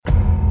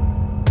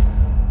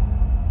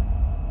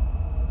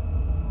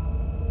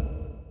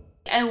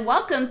and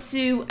welcome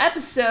to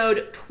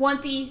episode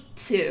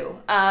 22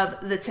 of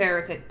the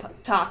Terrific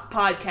Talk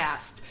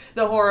podcast,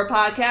 the horror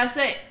podcast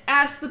that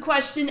asks the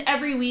question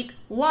every week,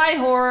 why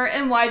horror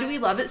and why do we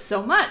love it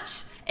so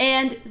much?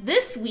 And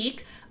this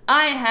week,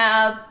 I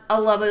have a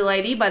lovely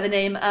lady by the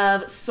name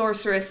of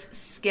Sorceress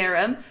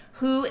Scarum,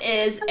 who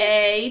is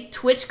a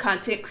Twitch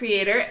content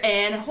creator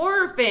and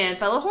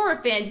fellow horror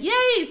fan.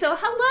 Yay! So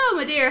hello,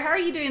 my dear. How are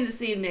you doing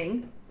this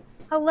evening?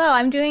 Hello,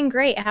 I'm doing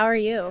great. How are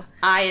you?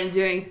 I am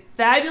doing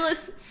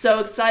fabulous. So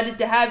excited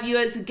to have you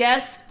as a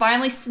guest.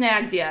 Finally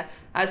snagged you.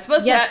 I was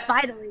supposed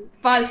finally.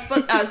 I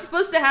was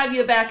supposed to have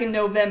you back in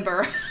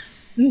November.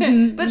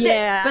 but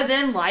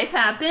then life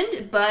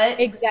happened. But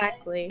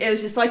exactly, it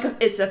was just like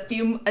it's a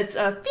few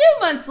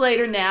months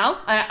later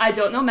now. I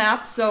don't know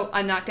math, so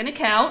I'm not going to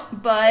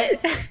count.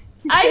 But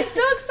I'm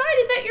so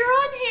excited that you're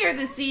on here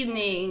this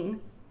evening.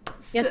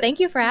 Yes, thank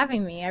you for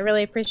having me. I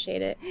really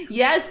appreciate it.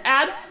 Yes,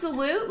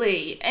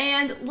 absolutely.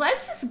 And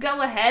let's just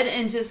go ahead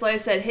and just, like I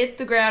said, hit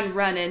the ground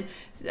running.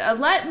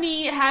 Let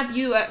me have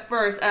you at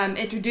first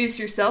introduce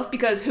yourself,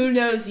 because who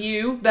knows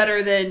you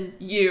better than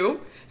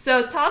you?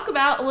 So talk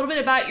about a little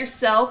bit about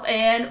yourself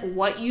and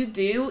what you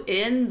do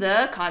in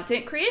the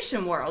content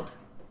creation world.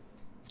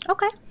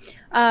 Okay.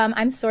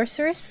 I'm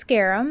Sorceress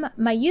Scarum.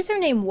 My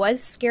username was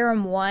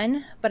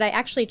Scarum1, but I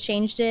actually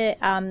changed it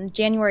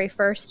January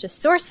 1st to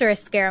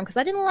Sorceress Scarum because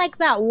I didn't like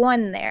that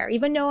one there,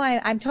 even though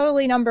I'm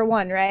totally number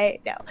one, right?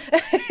 No.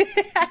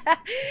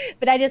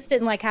 But I just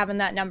didn't like having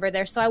that number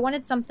there, so I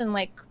wanted something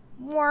like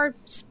more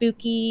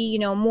spooky,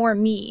 more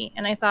me.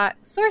 And I thought,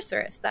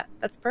 Sorceress,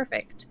 that's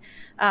perfect.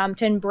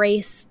 To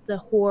embrace the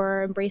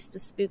horror, embrace the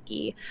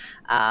spooky.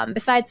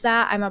 Besides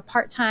that, I'm a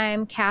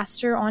part-time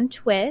caster on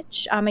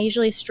Twitch. I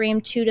usually stream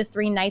 2 to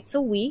 3 nights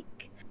a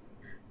week.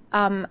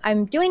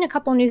 I'm doing a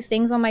couple new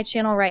things on my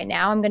channel right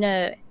now. I'm going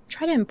to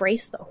try to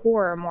embrace the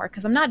horror more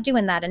because I'm not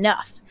doing that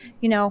enough.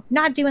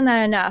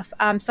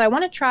 So I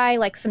want to try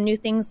like some new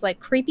things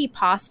like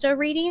creepypasta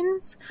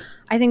readings.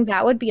 I think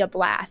that would be a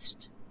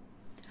blast.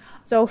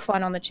 So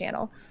fun on the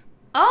channel.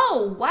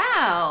 Oh,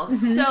 wow.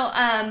 Mm-hmm. So,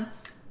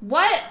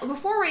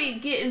 before we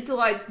get into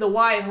like the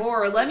why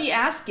horror, let me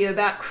ask you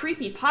about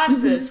creepypastas.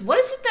 Mm-hmm. What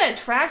is it that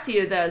attracts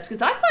you to those?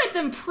 Because I find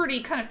them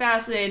pretty kind of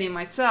fascinating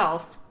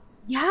myself.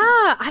 Yeah,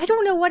 I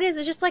don't know what it is.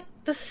 It's just like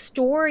the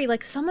story,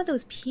 like some of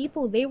those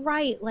people, they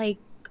write like,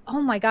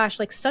 oh my gosh,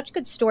 like such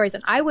good stories.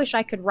 And I wish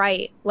I could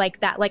write like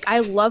that. Like I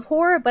love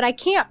horror, but I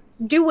can't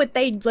do what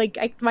they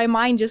like. My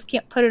mind just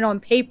can't put it on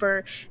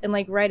paper and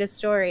like write a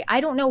story. I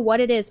don't know what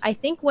it is. I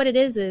think what it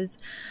is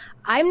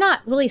I'm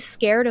not really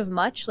scared of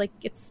much. Like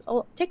it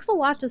takes a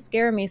lot to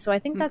scare me. So I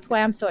think that's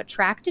why I'm so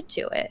attracted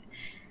to it.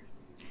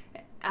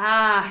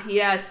 Ah,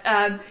 yes.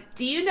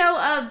 Do you know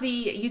of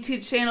the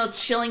YouTube channel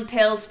Chilling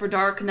Tales for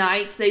Dark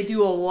Nights? They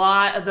do a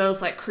lot of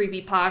those like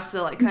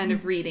creepypasta like kind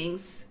of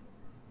readings.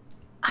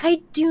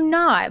 I do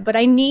not, but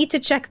I need to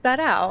check that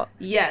out.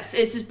 Yes,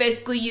 it's just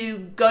basically you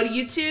go to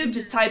YouTube,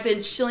 just type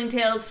in Chilling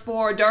Tales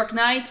for Dark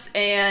Nights,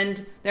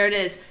 and there it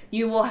is.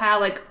 You will have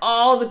like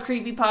all the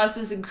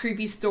creepypastas and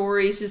creepy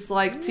stories just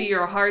like to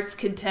your heart's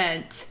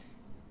content.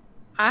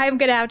 I'm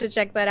going to have to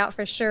check that out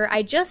for sure.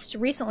 I just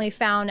recently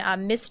found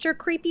Mr.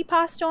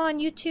 Creepypasta on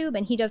YouTube,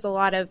 and he does a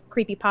lot of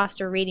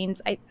creepypasta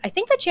readings. I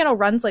think the channel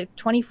runs like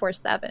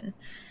 24/7.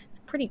 It's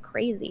pretty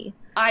crazy.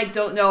 I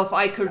don't know if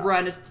I could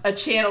run a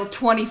channel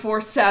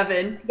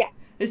 24/7. Yeah.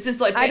 It's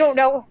just like... I don't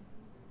know.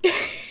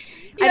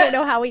 I don't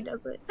know how he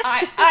does it.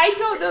 I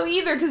don't know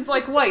either, because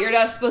like what? You're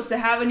not supposed to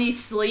have any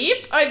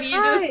sleep? I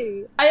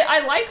mean,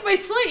 I like my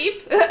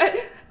sleep.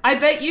 I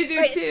bet you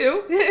do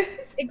too.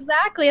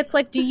 Exactly. It's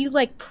like, do you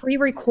like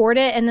pre-record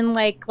it and then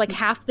like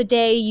half the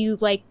day you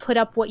like put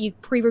up what you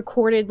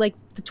pre-recorded like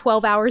the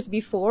 12 hours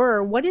before,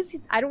 or what is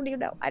it? I don't even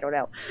know. I don't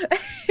know.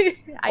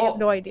 I have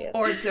no idea.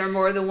 Or is there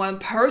more than one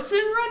person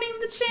running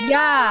the channel?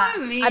 Yeah.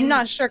 I'm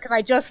not sure because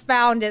I just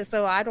found it,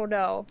 so I don't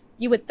know.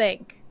 You would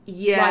think.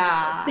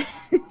 Yeah.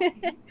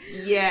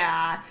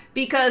 Yeah.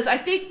 Because I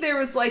think there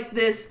was like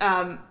this,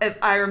 if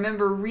I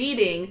remember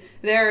reading,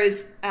 there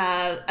is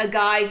a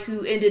guy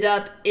who ended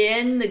up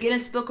in the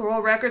Guinness Book of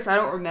World Records, I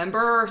don't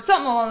remember, or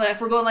something along that,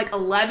 for going like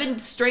 11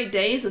 straight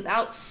days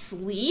without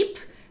sleep.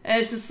 And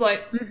it's just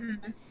like,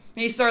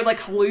 he started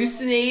like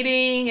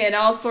hallucinating and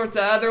all sorts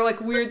of other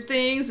like weird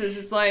things. It's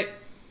just like,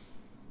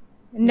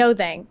 no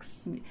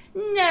thanks.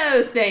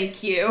 No,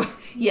 thank you.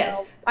 Yes.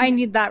 No, I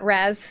need that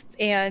rest.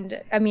 And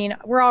I mean,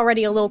 we're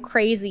already a little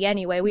crazy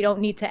anyway. We don't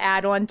need to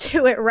add on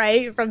to it,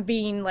 right? From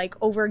being like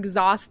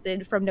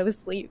overexhausted from no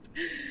sleep.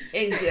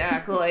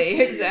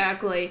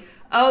 Exactly.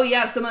 Oh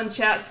yeah, someone in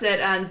chat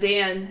said,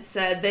 Dan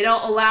said, they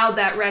don't allow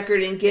that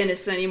record in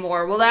Guinness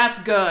anymore. Well, that's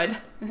good.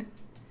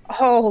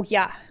 Oh,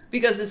 yeah.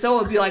 Because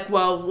someone would be like,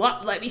 well,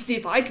 let me see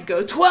if I could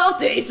go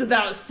 12 days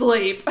without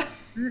sleep.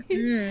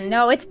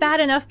 No, it's bad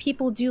enough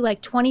people do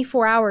like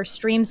 24-hour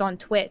streams on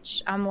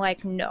Twitch. I'm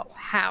like, no,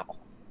 how?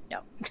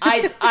 No.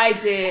 I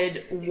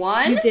did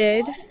one. You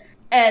did?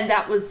 And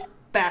that was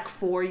back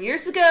 4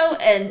 years ago,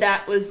 and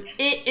that was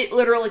it. It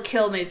literally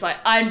killed me. It's like,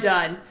 I'm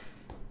done.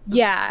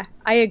 Yeah,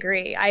 I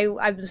agree.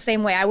 I'm the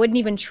same way. I wouldn't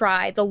even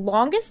try. The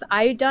longest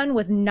I done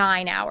was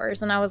 9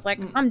 hours, and I was like,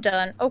 I'm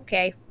done.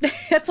 Okay.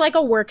 It's like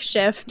a work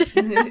shift.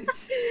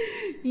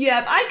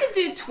 Yeah, I could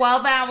do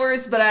 12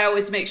 hours, but I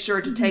always make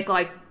sure to take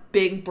like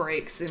big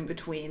breaks in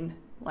between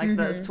like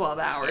those 12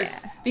 hours.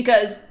 Yeah.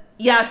 Because,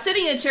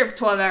 sitting in a chair for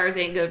 12 hours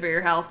ain't good for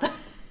your health.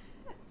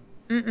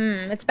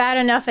 It's bad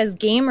enough as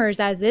gamers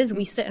as is.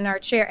 We sit in our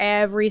chair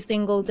every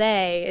single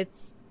day.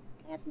 It's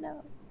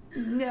no.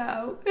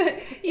 No.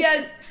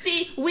 Yeah,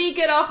 see, we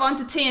get off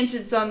onto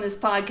tangents on this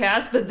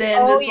podcast, but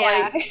then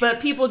but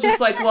people just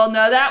like, well,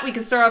 no, that we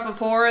can start off with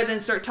horror, then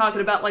start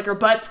talking about like our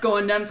butts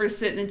going numb for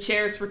sitting in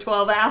chairs for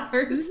 12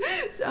 hours.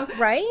 So,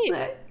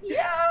 right?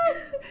 Yeah.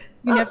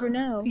 You never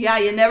know. Yeah,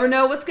 you never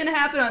know what's going to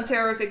happen on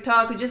Terrific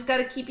Talk. We just got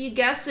to keep you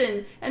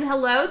guessing. And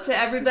hello to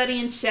everybody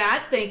in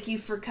chat. Thank you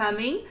for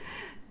coming.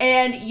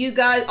 And you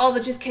guys, all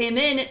that just came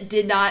in,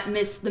 did not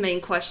miss the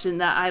main question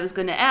that I was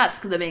going to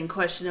ask, the main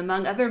question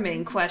among other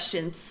main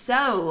questions.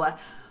 So,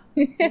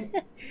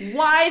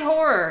 why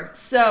horror?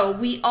 So,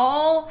 we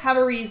all have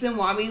a reason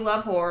why we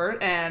love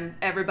horror, and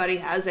everybody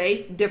has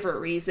a different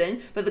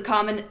reason. But the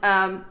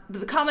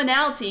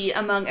commonality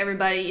among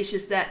everybody is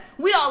just that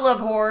we all love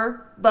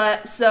horror.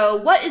 But so,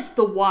 what is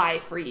the why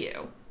for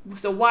you?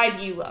 So, why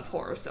do you love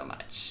horror so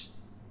much?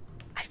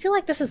 I feel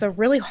like this is a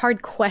really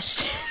hard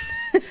question.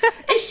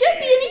 It should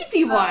be an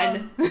easy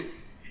one.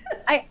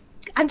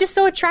 I'm just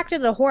so attracted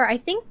to the horror. I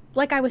think,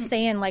 like I was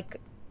saying, like,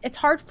 it's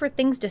hard for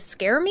things to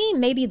scare me.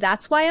 Maybe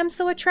that's why I'm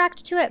so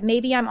attracted to it.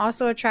 Maybe I'm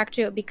also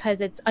attracted to it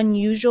because it's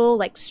unusual,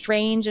 like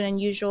strange and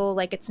unusual.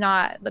 Like it's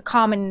not the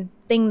common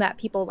thing that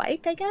people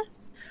like, I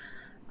guess.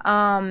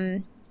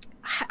 I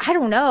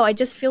don't know. I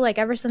just feel like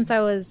ever since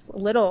I was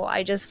little,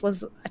 I just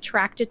was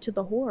attracted to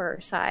the horror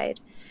side.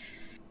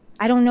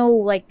 I don't know,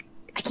 like,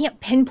 I can't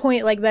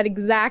pinpoint like that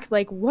exact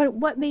like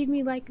what made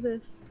me like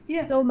this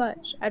so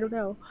much. I don't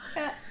know.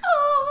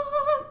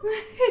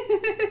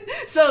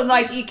 So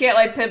like you can't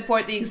like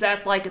pinpoint the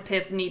exact like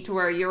epiphany to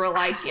where you were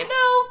like,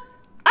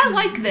 I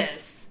like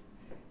this.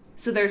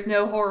 So there's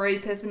no horror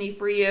epiphany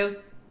for you?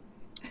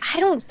 I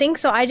don't think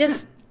so.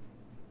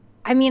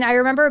 I mean, I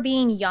remember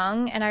being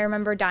young and I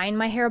remember dyeing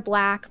my hair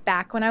black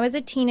back when I was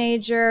a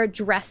teenager,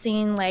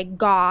 dressing like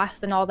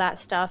goth and all that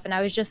stuff. And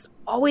I was just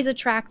always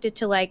attracted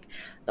to like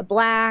the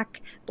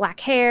black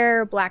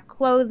hair, black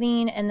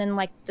clothing, and then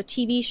like the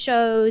TV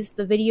shows,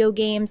 the video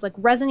games, like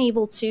Resident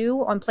Evil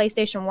 2 on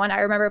PlayStation 1.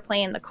 I remember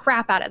playing the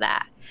crap out of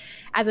that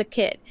as a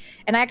kid.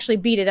 And I actually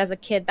beat it as a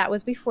kid. That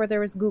was before there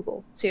was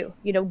Google too.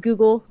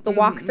 Google the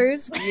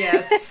walkthroughs.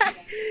 Yes.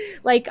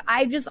 Like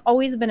I've just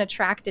always been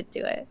attracted to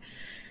it.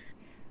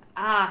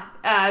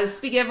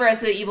 Speaking of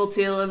Resident Evil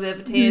 2, a little bit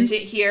of a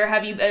tangent here.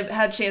 Have you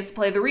had a chance to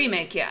play the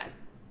remake yet?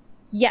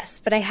 Yes,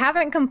 but I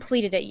haven't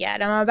completed it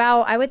yet.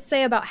 I would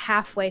say about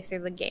halfway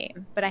through the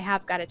game, but I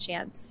have got a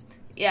chance.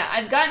 Yeah,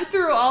 I've gotten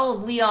through all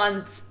of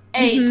Leon's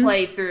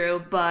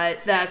playthrough, but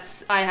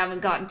I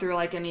haven't gotten through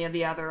like any of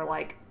the other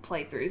like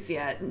playthroughs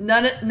yet.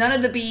 None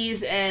of the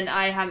B's, and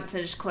I haven't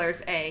finished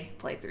Claire's A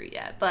playthrough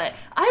yet, but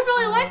I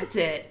really liked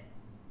it.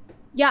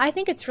 Yeah, I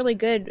think it's really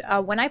good.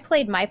 When I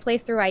played my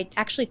playthrough, I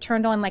actually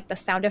turned on like the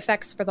sound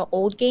effects for the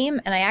old game,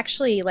 and I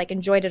actually like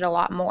enjoyed it a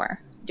lot more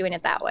doing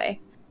it that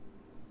way.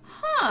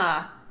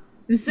 Huh.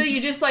 So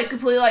you just like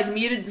completely like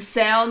muted the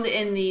sound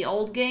in the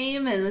old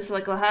game, and it's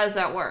like, well, how does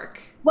that work?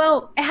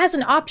 Well, it has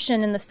an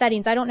option in the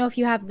settings. I don't know if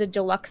you have the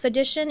deluxe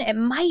edition. It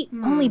might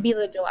only be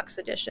the deluxe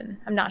edition.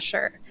 I'm not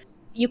sure.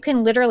 You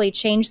can literally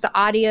change the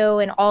audio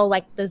and all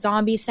like the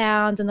zombie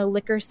sounds and the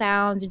liquor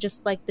sounds and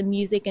just like the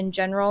music in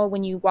general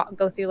when you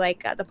go through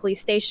like the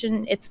police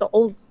station. It's the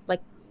old,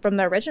 like from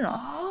the original.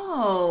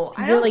 Oh,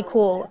 really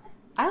cool.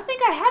 I don't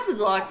think I have the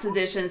deluxe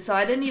edition, so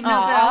I didn't even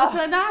know that was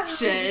an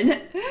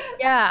option.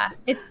 Yeah,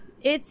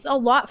 it's a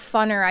lot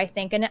funner, I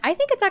think. And I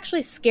think it's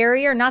actually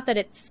scarier. Not that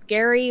it's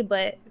scary,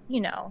 but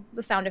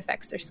the sound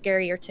effects are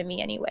scarier to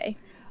me anyway.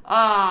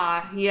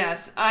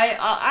 Yes.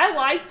 I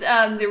liked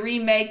the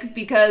remake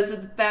because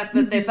of the fact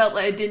that they felt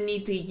like I didn't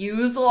need to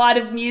use a lot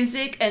of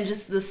music, and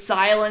just the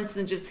silence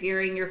and just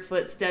hearing your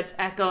footsteps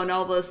echo and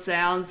all those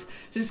sounds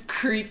just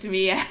creeped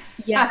me out.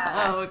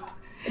 Yeah.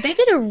 They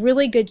did a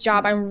really good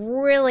job. I'm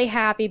really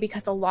happy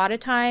because a lot of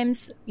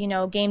times,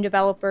 game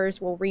developers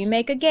will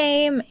remake a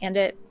game and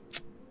it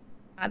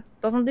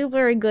doesn't do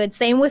very good.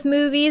 Same with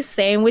movies,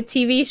 same with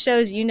TV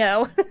shows,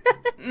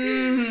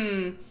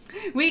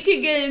 We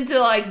could get into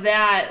like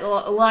that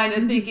line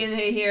of thinking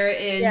here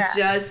in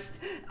just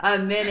a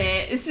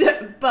minute.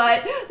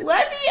 But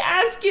let me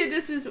ask you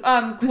this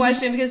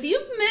question, because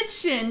you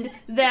mentioned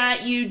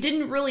that you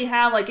didn't really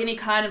have like any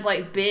kind of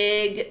like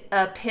big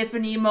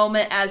epiphany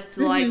moment as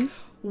to like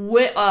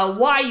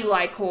why you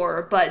like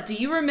horror, but do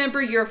you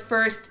remember your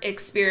first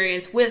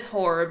experience with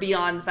horror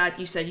beyond the fact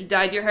you said you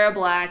dyed your hair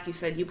black, you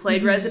said you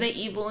played Resident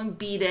Evil and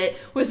beat it?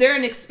 Was there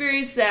an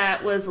experience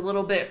that was a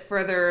little bit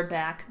further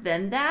back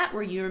than that,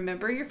 where you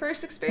remember your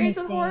first experience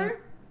with horror?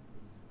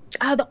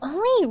 The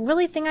only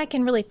really thing I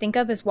can really think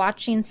of is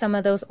watching some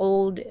of those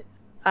old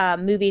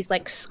movies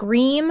like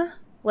Scream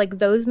like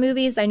those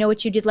movies. I Know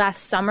What You Did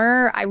Last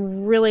Summer. I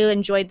really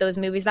enjoyed those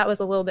movies. That was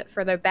a little bit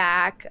further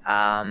back.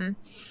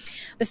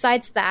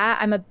 Besides that,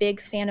 I'm a big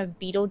fan of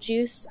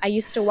Beetlejuice. I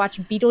used to watch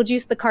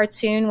Beetlejuice the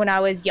cartoon when I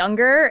was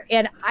younger,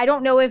 and I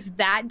don't know if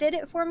that did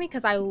it for me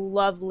because I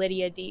love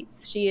Lydia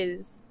Dietz.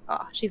 She's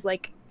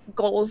like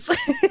goals.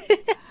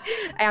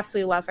 I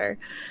absolutely love her.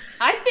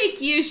 I think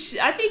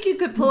you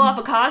could pull off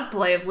a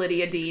cosplay of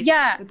Lydia Dietz.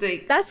 Yeah,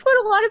 that's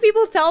what a lot of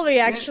people tell me,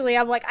 actually.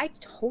 I'm like, I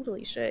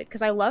totally should,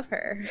 because I love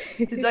her.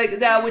 It's like,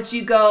 that would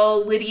you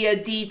go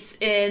Lydia Dietz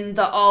in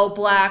the all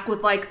black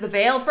with, like, the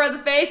veil for the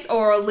face,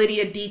 or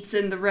Lydia Dietz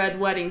in the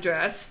red wedding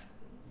dress?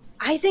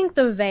 I think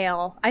the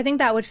veil. I think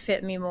that would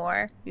fit me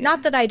more. Yeah.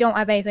 Not that I don't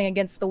have anything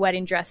against the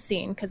wedding dress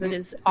scene, because it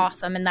is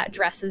awesome, and that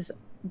dress is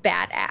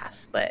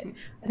badass, but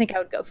I think I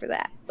would go for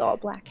that. The all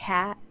black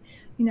hat.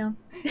 You know?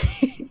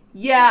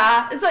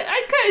 Yeah, it's like,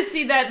 I kind of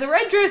see that. The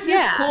red dress is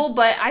cool,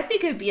 but I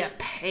think it'd be a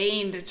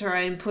pain to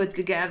try and put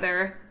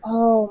together.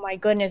 Oh my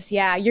goodness,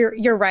 yeah,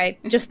 you're right.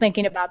 Just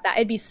thinking about that,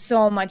 it'd be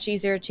so much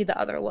easier to the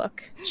other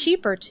look.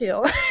 Cheaper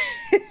too.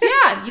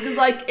 Yeah, you could,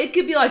 like, it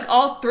could be like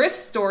all thrift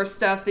store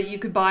stuff that you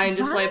could buy and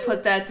just like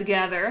put that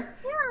together.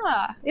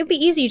 Yeah, it'd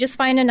be easy. You just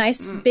find a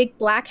nice big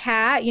black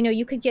hat. You know,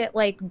 you could get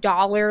like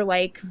dollar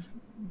like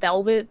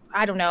velvet,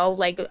 I don't know,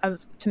 like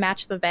to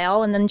match the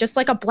veil, and then just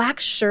like a black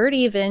shirt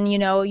even, you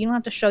know, you don't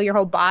have to show your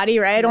whole body,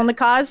 right, on the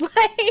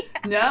cosplay.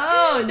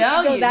 No,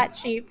 go that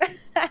cheap.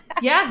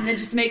 Yeah, and then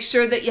just make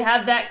sure that you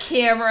have that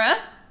camera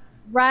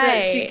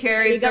that she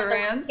carries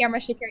around.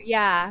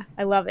 Yeah,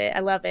 I love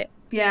it.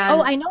 Yeah.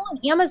 Oh, I know on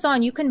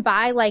Amazon you can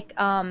buy like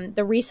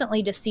the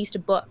recently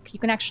deceased book. You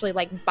can actually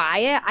like buy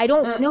it. I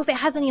don't know if it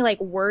has any like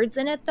words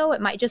in it though.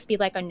 It might just be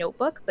like a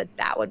notebook, but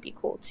that would be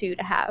cool too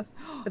to have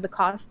for the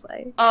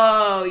cosplay.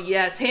 Oh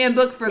yes,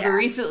 handbook for the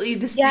recently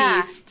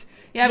deceased.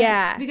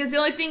 Yeah, because the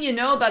only thing you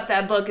know about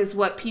that book is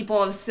what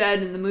people have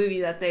said in the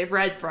movie that they've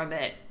read from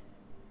it.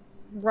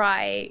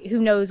 Right. Who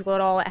knows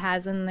what all it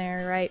has in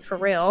there, right? For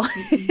real.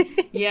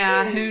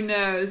 Yeah, who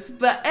knows?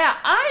 But yeah,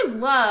 I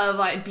love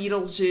like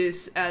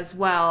Beetlejuice as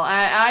well.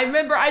 I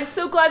remember, I'm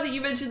so glad that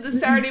you mentioned the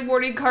Saturday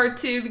morning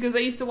cartoon because I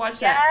used to watch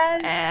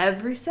that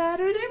every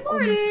Saturday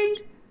morning.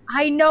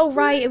 I know,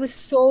 right? It was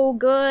so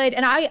good.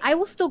 And I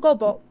will still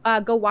go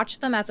watch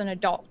them as an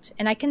adult,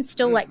 and I can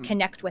still like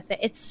connect with it.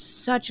 It's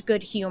such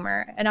good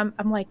humor. And I'm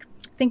like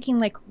thinking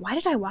like, why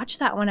did I watch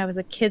that when I was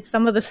a kid?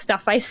 Some of the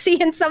stuff I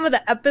see in some of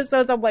the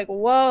episodes, I'm like,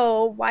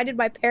 whoa, why did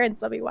my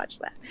parents let me watch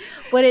that?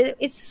 But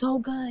it's so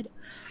good.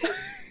 Yeah,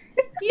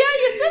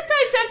 you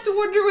sometimes have to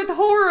wonder with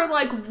horror,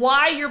 like,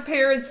 why your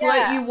parents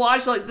let you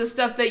watch, like, the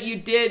stuff that you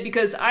did.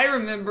 Because I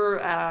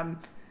remember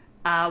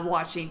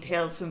watching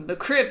Tales from the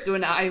Crypt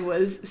when I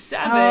was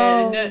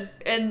 7.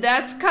 And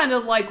that's kind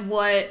of, like,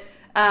 what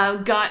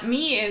got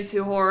me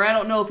into horror. I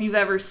don't know if you've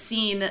ever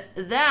seen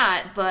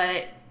that,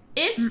 but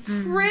it's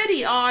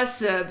pretty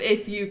awesome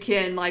if you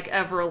can, like,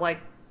 ever, like,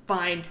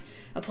 find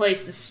a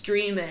place to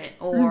stream it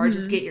or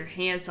just get your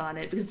hands on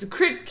it, because The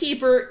Crypt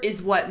Keeper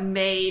is what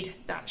made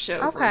that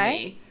show for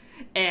me.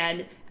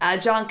 And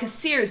John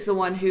Kassir is the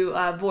one who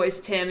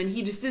voiced him, and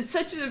he just did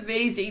such an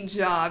amazing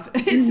job.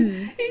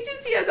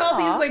 He had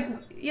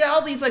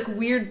all these like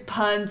weird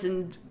puns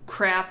and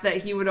crap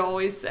that he would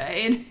always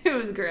say, and it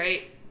was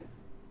great.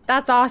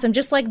 That's awesome.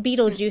 Just like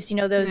Beetlejuice, you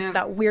know,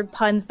 that weird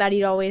puns that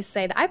he'd always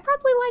say. I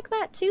probably like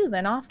that too.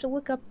 Then I'll have to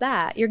look up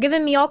that. You're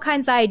giving me all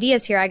kinds of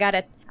ideas here. I got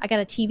a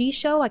TV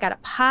show. I got a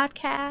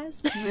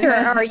podcast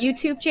or a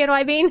YouTube channel.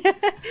 I mean,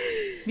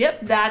 yep,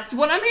 that's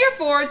what I'm here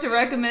for, to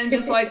recommend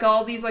just like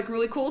all these like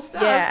really cool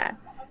stuff. Yeah.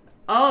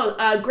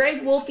 Oh,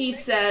 Greg Wolfe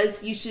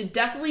says you should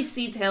definitely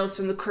see Tales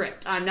from the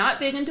Crypt. I'm not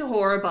big into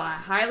horror, but I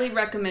highly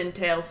recommend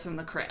Tales from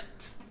the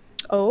Crypt.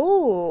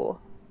 Oh,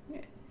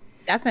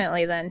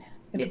 definitely then.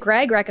 If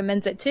Greg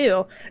recommends it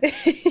too.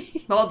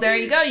 Well, there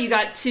you go. You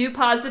got 2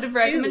 positive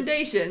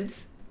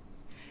recommendations.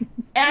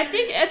 And I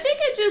think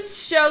it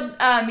just showed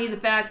me the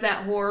fact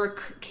that horror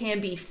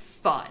can be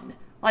fun.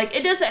 Like,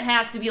 it doesn't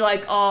have to be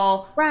like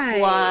all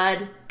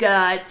blood,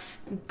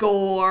 guts,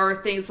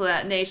 gore, things of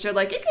that nature.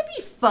 Like, it could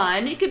be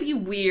fun. It could be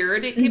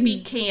weird. It could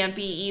be campy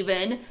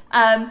even.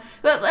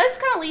 But let's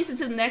kind of lead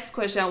into the next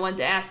question I wanted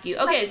to ask you.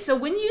 Okay, so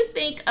when you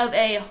think of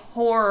a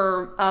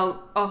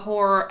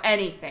horror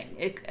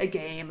anything, a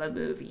game, a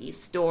movie,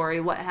 story,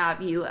 what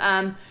have you,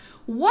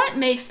 what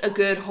makes a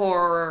good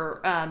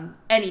horror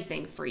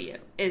anything for you?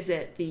 Is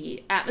it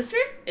the atmosphere?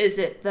 Is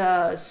it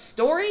the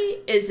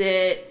story? Is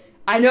it...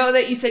 I know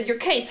that you said you're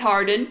case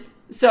hardened,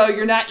 so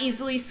you're not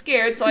easily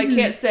scared, so I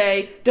can't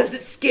say, does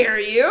it scare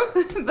you?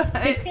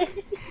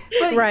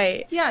 but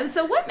right. Yeah,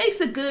 so what makes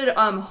a good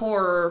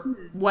horror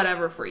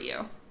whatever for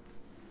you?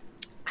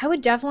 I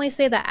would definitely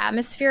say the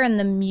atmosphere and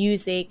the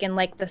music and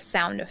like the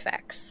sound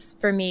effects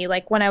for me.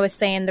 Like when I was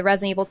saying the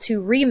Resident Evil 2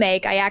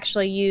 remake, I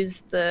actually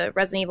used the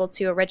Resident Evil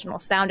 2 original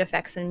sound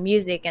effects and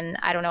music, and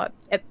I don't know, it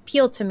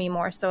appealed to me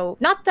more. So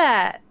not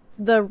that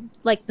the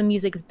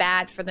music's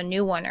bad for the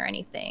new one or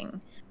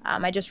anything.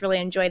 I just really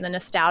enjoy the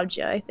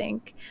nostalgia, I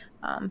think.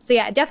 So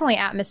yeah, definitely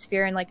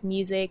atmosphere and like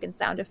music and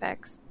sound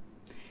effects.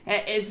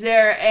 Is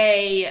there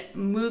a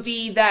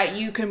movie that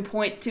you can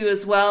point to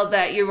as well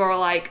that you were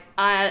like,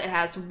 it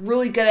has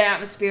really good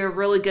atmosphere,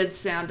 really good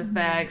sound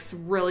effects,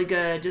 really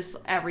good, just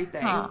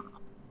everything?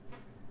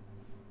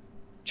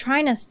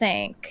 Trying to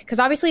think, because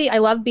obviously I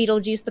love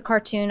Beetlejuice the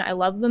cartoon. I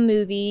love the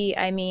movie.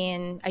 I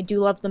mean, I do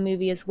love the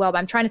movie as well, but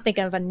I'm trying to think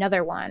of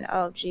another one.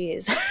 Oh,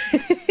 geez.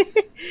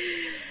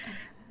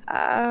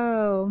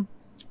 Oh.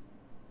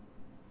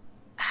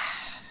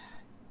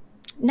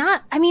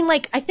 I mean,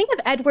 like, I think of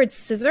Edward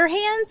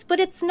Scissorhands, but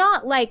it's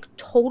not like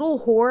total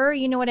horror,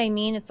 you know what I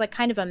mean? It's like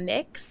kind of a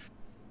mix.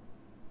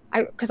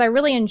 Because I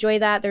really enjoy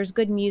that. There's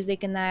good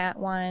music in that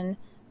one.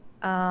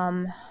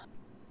 Can't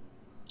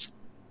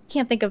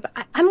think of.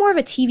 I'm more of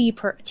a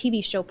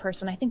TV show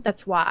person. I think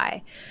that's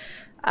why,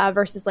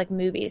 versus like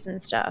movies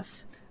and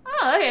stuff.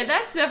 Oh, okay,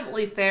 that's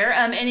definitely fair.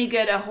 Any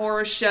good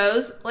horror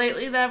shows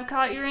lately that have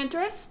caught your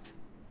interest?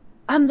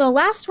 The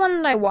last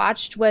one that I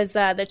watched was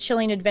The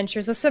Chilling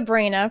Adventures of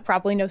Sabrina.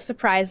 Probably no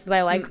surprise that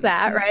I like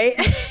that, right?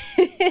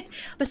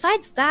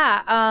 Besides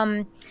that,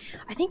 I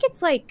think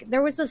it's like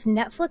there was this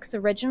Netflix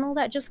original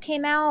that just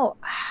came out.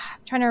 I'm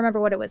trying to remember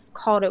what it was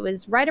called. It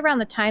was right around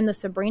the time the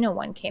Sabrina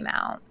one came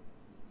out.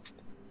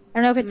 I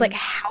don't know if it's like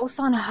House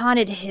on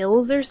Haunted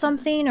Hills or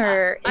something,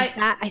 or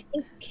I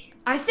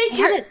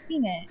haven't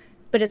seen it,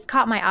 but it's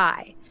caught my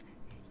eye.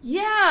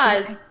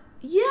 Yeah.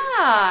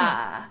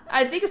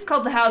 I think it's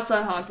called The House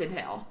on Haunted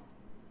Hill.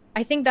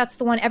 I think that's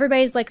the one.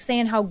 Everybody's like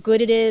saying how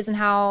good it is and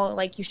how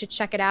like you should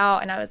check it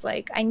out. And I was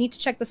like, I need to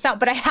check this out,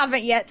 but I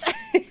haven't yet.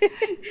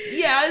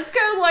 Yeah, it's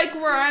kind of like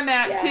where I'm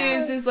at too.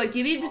 It's just like,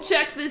 you need to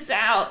check this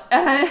out.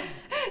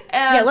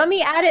 Yeah, let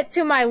me add it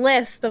to my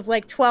list of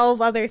like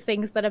 12 other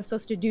things that I'm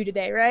supposed to do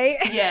today, right?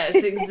 Yes,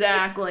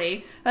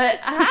 exactly.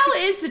 How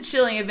is The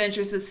Chilling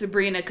Adventures of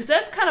Sabrina? Because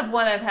that's kind of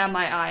one I've had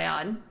my eye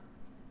on.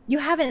 You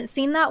haven't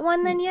seen that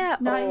one then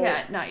yet? Not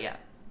yet.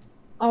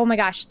 Oh my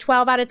gosh,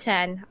 12 out of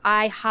 10.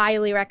 I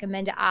highly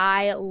recommend it.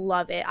 I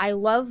love it. I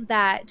love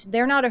that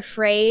they're not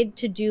afraid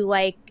to do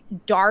like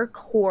dark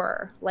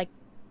horror. Like,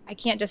 I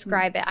can't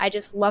describe it. I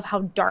just love how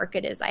dark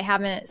it is. I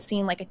haven't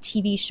seen like a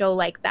TV show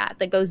like that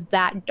goes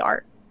that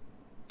dark.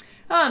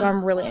 So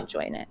I'm really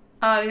enjoying it.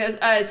 Because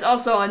it's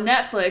also on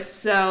Netflix,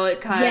 so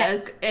it kind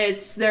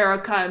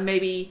of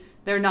maybe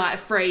they're not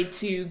afraid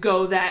to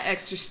go that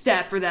extra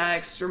step or that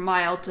extra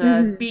mile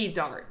to be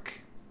dark.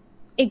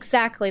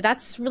 Exactly.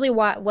 That's really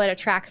what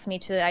attracts me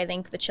to, I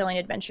think, The Chilling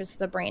Adventures of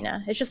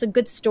Sabrina. It's just a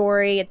good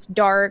story. It's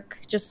dark.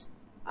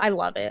 I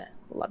love it.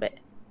 Love it.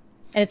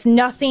 And it's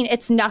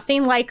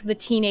nothing like the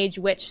Teenage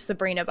Witch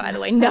Sabrina, by the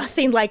way.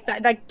 Nothing like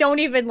that. Like, don't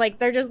even, like,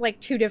 they're just, like,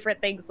 two different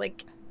things.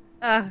 Like,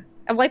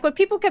 I'm like, when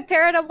people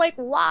compare it, I'm like,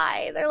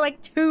 why? They're,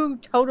 like, two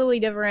totally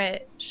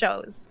different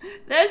shows.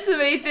 That's the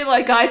main thing,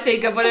 like, I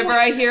think of whenever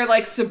I hear,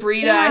 like,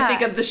 Sabrina. I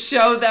think of the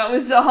show that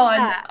was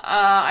on,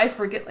 I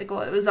forget, like,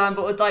 what it was on,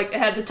 but with, like, it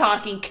had the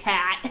talking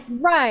cat.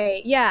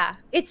 Right, yeah.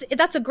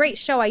 That's a great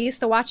show. I used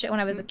to watch it when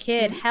I was a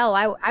kid. Hell,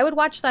 I would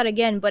watch that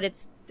again, but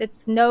it's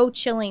no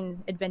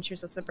Chilling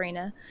Adventures of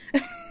Sabrina.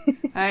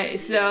 Alright,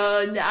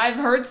 so I've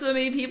heard so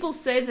many people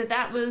say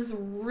that was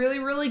really,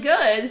 really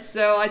good,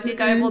 so I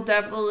think I will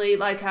definitely,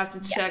 like, have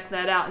to check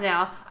that out.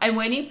 Now, I'm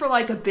waiting for,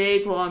 like, a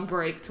big, long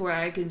break to where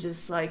I can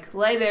just, like,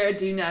 lay there,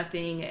 do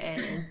nothing,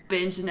 and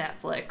binge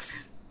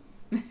Netflix.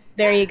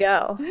 There you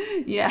go.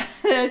 Yeah.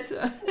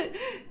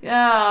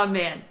 Oh,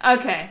 man.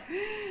 Okay.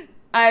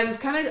 I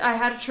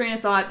had a train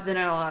of thought, but then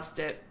I lost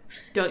it.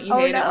 Don't you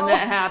hate it when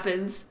that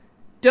happens?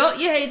 Don't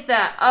you hate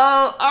that?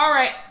 Oh, all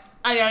right.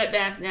 I got it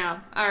back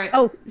now. All right.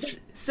 Oh.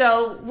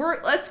 So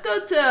let's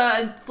go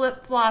to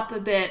flip-flop a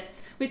bit.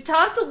 We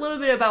talked a little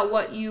bit about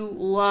what you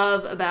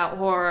love about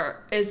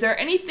horror. Is there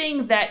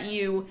anything that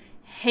you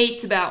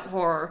hate about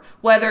horror?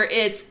 Whether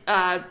it's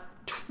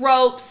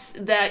tropes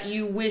that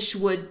you wish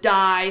would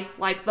die,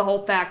 like the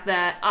whole fact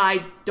that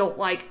I don't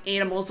like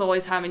animals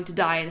always having to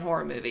die in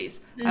horror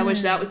movies. I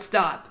wish that would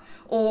stop.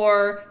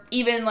 Or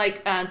even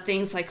like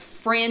things like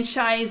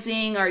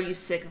franchising. Are you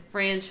sick of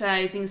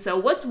franchising? So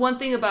what's one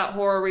thing about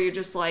horror where you're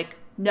just like,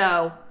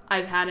 no,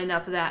 I've had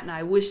enough of that and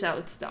I wish that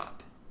would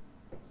stop?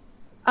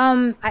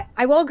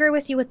 I will agree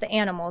with you with the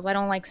animals. I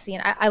don't like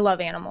seeing, I love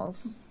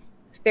animals.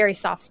 It's a very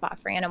soft spot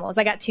for animals.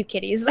 I got 2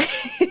 kitties.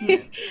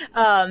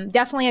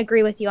 Definitely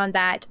agree with you on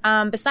that.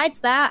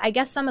 Besides that, I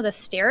guess some of the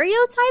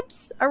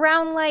stereotypes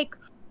around like,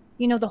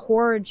 you know, the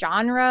horror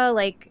genre,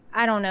 like,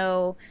 I don't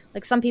know,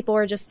 like some people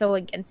are just so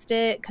against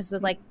it because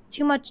of like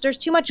there's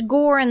too much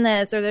gore in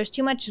this, or there's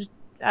too much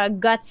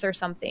guts or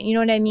something. You know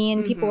what I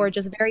mean? People are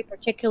just very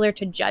particular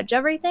to judge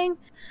everything.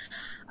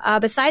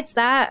 Besides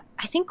that,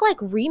 I think like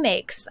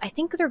remakes, I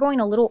think they're going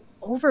a little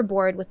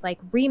overboard with like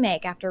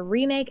remake after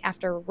remake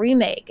after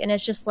remake. And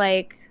it's just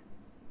like,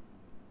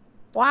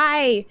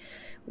 why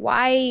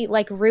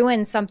like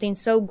ruin something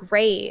so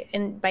great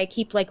and by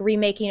keep like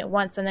remaking it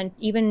once and then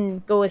even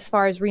go as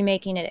far as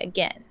remaking it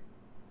again?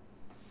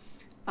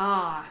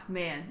 Ah,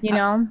 man. You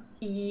know?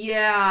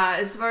 Yeah.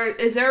 Is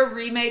there a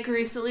remake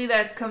recently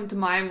that's come to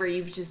mind where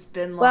you've just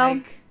been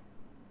like,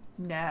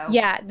 no?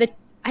 Yeah.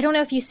 I don't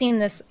know if you've seen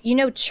this. You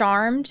know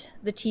Charmed,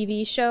 the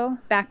TV show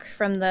back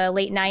from the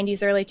late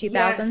 90s, early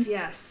 2000s?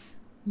 Yes.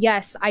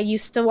 Yes, I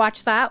used to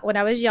watch that when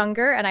I was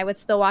younger, and I would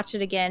still watch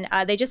it again.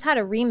 They just had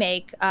a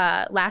remake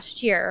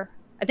last year.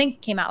 I think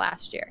it came out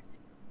last year.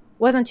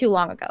 Wasn't too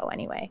long ago,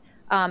 anyway.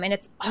 And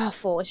it's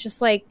awful. It's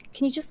just like,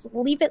 can you just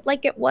leave it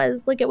like it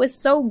was? Like, it was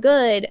so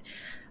good.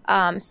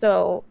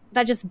 So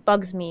that just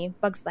bugs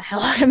the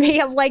hell out of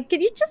me. I'm like,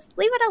 can you just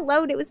leave it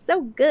alone? It was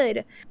so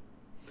good.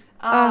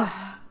 I'm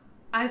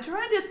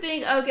trying to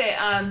think. Okay,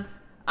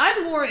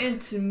 I'm more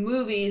into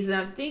movies, and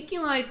I'm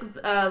thinking like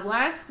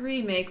last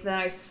remake that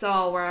I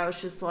saw where I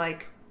was just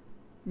like,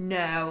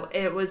 no,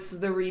 it was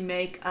the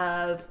remake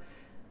of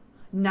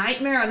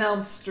Nightmare on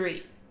Elm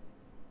Street.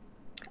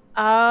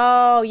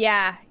 Oh,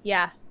 yeah.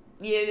 Yeah,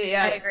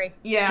 I agree.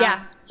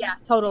 Yeah,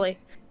 totally.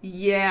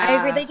 Yeah, I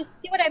agree. They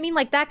just see what I mean,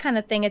 like that kind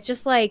of thing. It's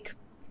just like,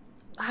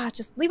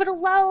 just leave it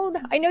alone.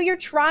 I know you're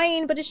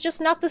trying, but it's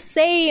just not the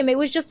same. It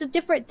was just a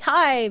different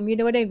time. You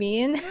know what I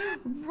mean?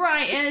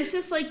 Right, and it's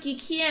just like you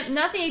can't.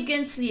 Nothing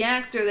against the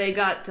actor they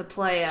got to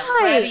play Right.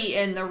 Freddy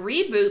in the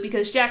reboot,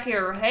 because Jackie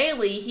Earle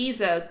Haley, he's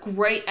a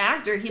great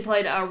actor. He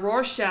played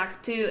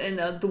Rorschach too in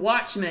the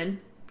Watchmen,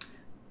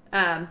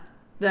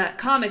 that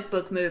comic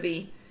book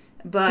movie.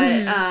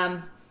 But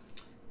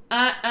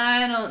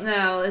I don't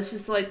know. It's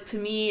just like, to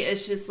me,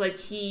 it's just like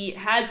he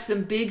had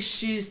some big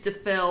shoes to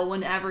fill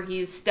whenever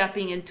he's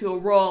stepping into a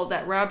role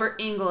that Robert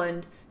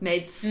Englund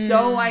made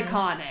so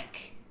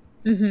iconic.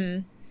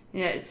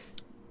 Yes.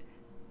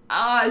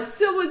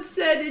 Someone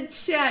said in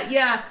chat,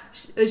 yeah,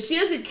 she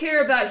doesn't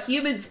care about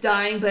humans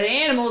dying, but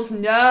animals,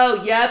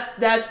 no. Yep,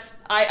 that's,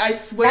 I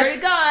swear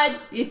to God,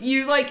 if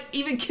you like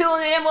even kill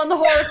an animal in the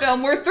horror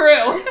film, we're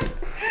through.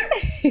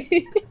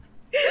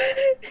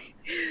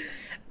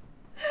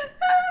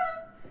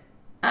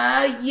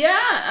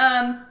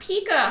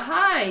 Pika,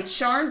 hi.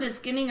 Charmed is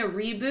getting a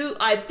reboot.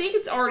 I think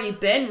it's already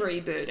been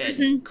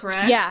rebooted,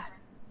 correct?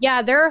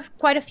 Yeah, there are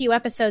quite a few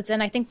episodes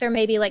in. I think there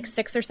may be like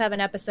 6 or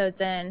 7 episodes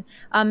in.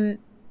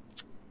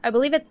 I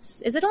believe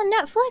is it on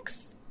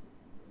Netflix?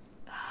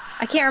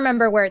 I can't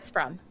remember where it's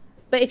from.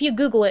 But if you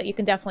Google it, you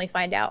can definitely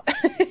find out.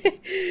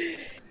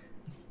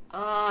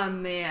 Oh,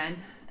 man.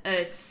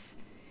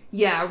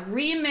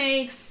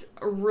 Remakes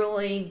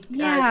really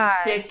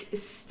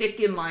stick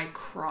in my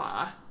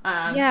craw.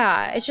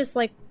 It's just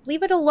like,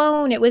 leave it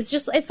alone.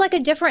 It's like a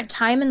different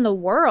time in the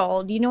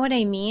world. You know what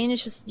I mean?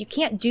 It's just, you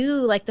can't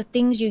do like the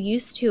things you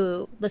used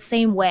to the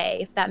same way,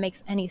 if that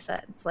makes any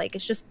sense. Like,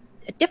 it's just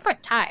a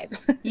different time.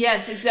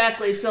 Yes,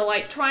 exactly. So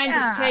like trying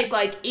to take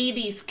like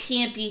 80s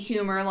campy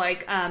humor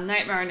like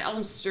Nightmare on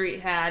Elm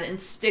Street had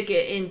and stick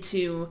it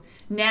into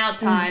now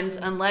times,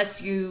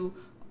 unless you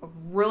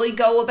really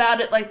go about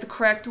it like the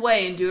correct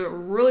way and do it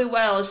really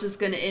well, it's just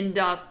going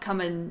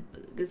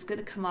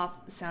to come off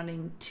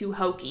sounding too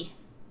hokey.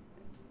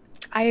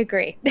 I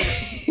agree.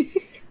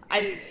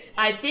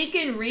 I think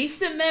in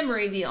recent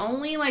memory, the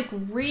only like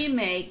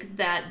remake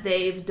that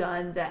they've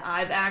done that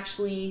I've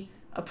actually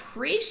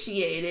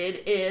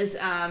appreciated is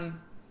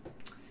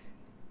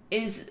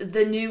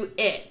the new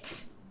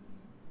It.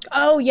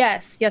 Oh,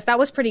 yes, that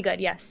was pretty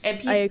good. Yes,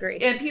 I agree.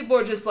 And people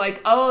are just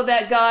like, oh,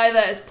 that guy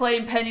that is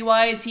playing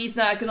Pennywise, he's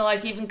not gonna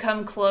like even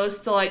come close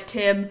to like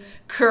Tim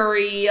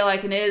Curry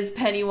like in his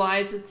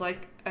Pennywise. It's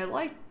like, I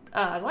like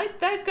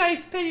that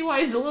guy's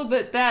Pennywise a little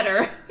bit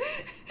better.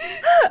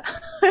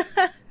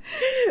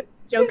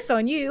 Joke's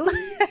on you.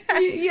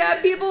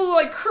 Yeah, people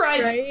like cry.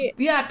 Right?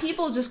 Yeah,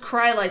 people just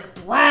cry like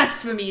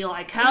blasphemy,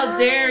 like how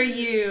dare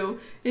you?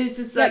 It's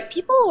just like,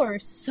 people are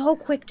so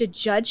quick to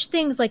judge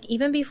things like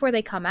even before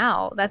they come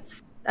out.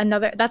 That's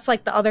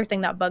like the other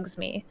thing that bugs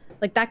me.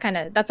 Like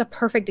that's a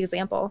perfect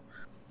example.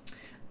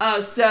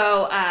 Oh,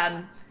 so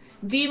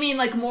do you mean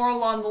like more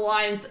along the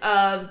lines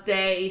of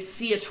they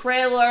see a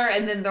trailer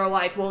and then they're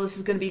like, well, this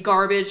is going to be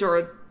garbage,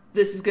 or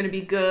this is going to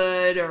be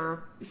good,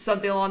 or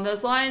something along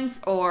those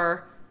lines,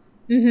 or?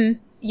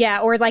 Yeah,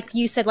 or like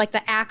you said, like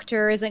the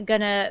actor isn't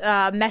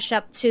gonna mesh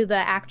up to the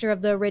actor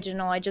of the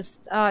original. It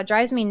just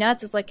drives me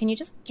nuts. It's like, can you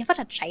just give it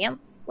a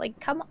chance? Like,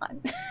 come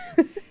on.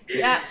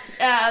 Yeah,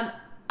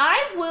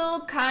 I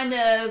will kind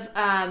of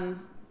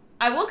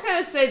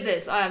say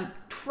this.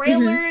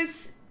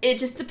 Trailers, it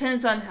just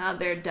depends on how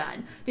they're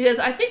done. Because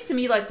I think, to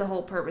me, like, the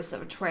whole purpose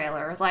of a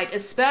trailer, like,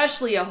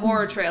 especially a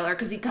horror trailer,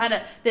 because they've got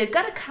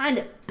to kind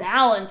of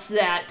balance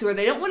that to where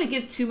they don't want to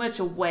give too much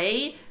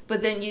away,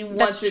 but then you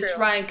want to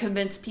try and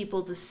convince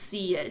people to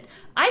see it.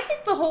 I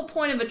think the whole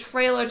point of a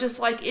trailer just,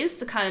 like, is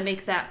to kind of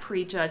make that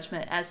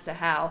prejudgment as to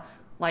how,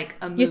 like,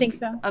 a movie, you think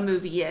so? A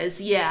movie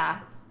is.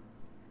 Yeah.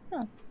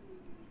 Huh.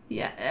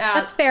 Yeah.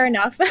 That's fair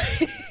enough.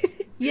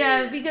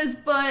 Yeah,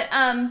 but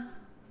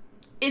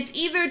it's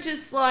either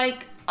just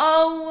like,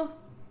 oh,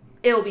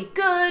 it'll be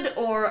good,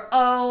 or,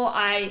 oh,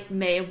 I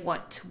may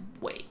want to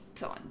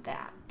wait on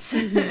that.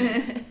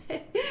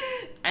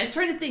 I'm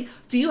trying to think,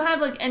 do you have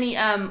like any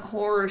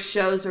horror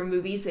shows or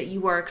movies that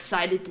you are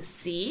excited to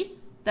see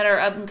that are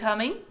up and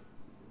coming?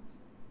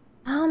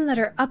 That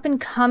are up and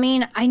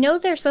coming. I know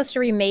they're supposed to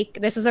remake.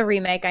 This is a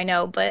remake, I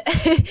know, but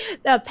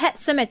Pet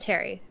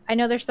Cemetery. I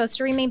know they're supposed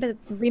to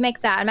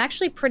remake that. I'm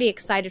actually pretty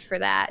excited for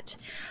that.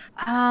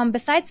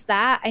 Besides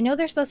that, I know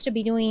they're supposed to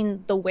be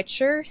doing the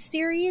Witcher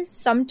series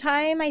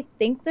sometime, I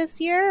think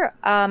this year.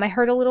 I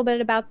heard a little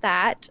bit about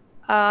that.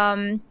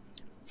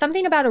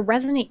 Something about a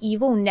Resident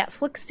Evil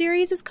Netflix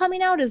series is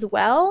coming out as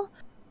well.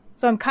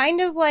 So I'm kind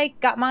of like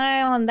got my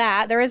eye on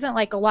that. There isn't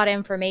like a lot of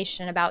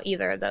information about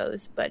either of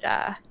those, but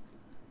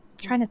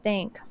trying to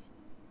think.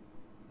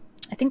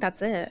 I think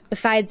that's it.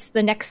 Besides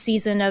the next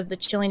season of The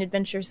Chilling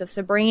Adventures of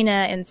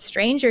Sabrina and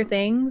Stranger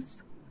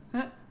Things.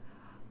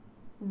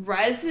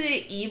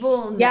 Resident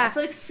Evil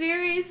Netflix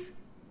series?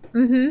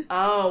 Mm-hmm.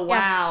 Oh,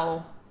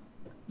 wow.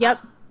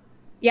 Yep.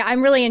 Yeah,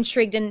 I'm really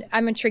intrigued, and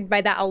I'm intrigued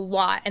by that a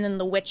lot. And then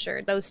The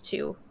Witcher, those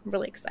two. I'm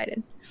really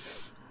excited.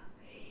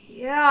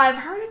 Yeah, I've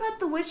heard about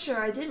The Witcher.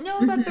 I didn't know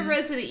about the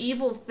Resident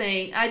Evil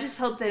thing. I just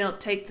hope they don't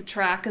take the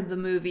track of the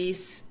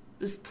movies.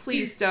 Just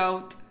please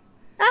don't.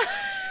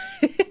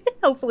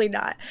 Hopefully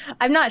not.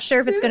 I'm not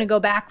sure if it's going to go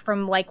back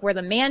from like where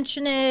the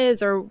mansion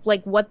is or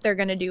like what they're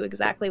going to do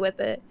exactly with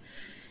it.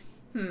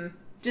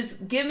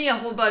 Just give me a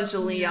whole bunch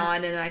of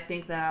Leon and I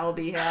think that I'll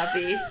be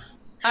happy.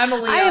 I'm a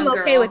Leon girl. I am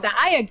okay with that.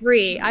 I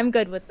agree. I'm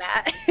good with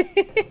that.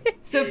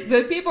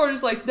 But people are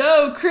just like,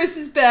 no, Chris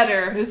is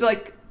better. It's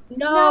like,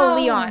 no,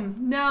 Leon.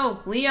 No,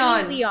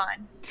 Leon. Team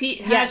Leon.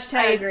 Yes,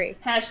 I agree.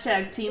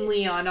 Hashtag Team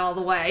Leon all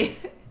the way.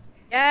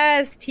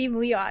 Yes, Team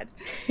Leon.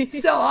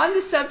 So on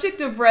the subject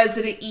of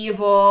Resident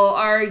Evil,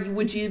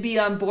 would you be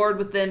on board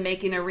with them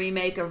making a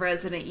remake of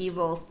Resident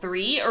Evil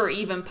 3 or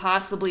even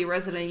possibly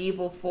Resident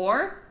Evil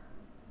 4?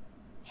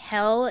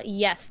 Hell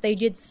yes. They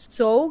did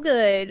so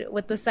good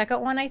with the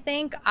second one, I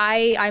think.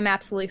 I'm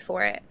absolutely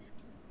for it.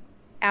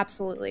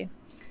 Absolutely.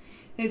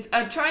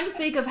 I'm trying to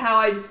think of how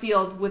I'd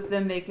feel with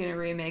them making a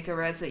remake of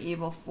Resident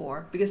Evil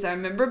 4 because I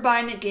remember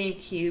buying a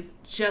GameCube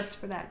just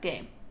for that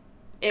game.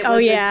 It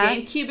was a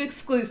GameCube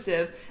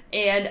exclusive,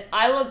 and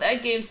I love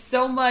that game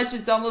so much,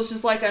 it's almost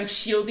just like I'm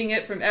shielding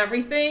it from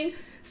everything.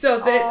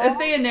 So if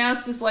they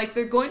announce this, like,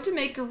 they're going to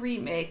make a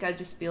remake, I'd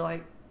just be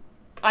like,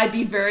 I'd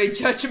be very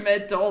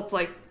judgmental. It's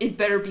like, it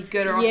better be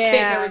good or I'll kick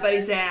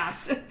everybody's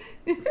ass.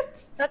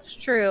 That's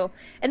true.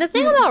 And the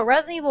thing about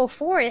Resident Evil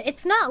 4,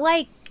 it's not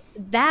like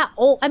that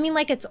old. I mean,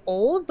 like, it's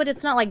old, but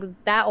it's not like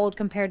that old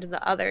compared to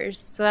the others.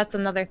 So that's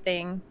another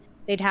thing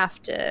they'd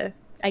have to,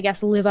 I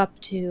guess, live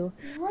up to.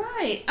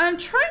 Right. I'm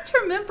trying to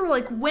remember,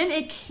 like, when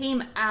it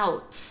came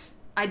out.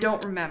 I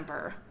don't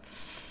remember.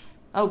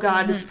 Oh,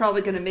 God, this is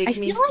probably going to make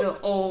me feel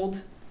old.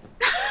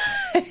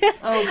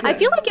 I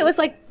feel like it was,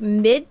 like,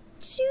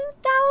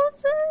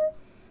 mid-2000?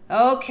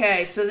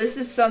 Okay, so this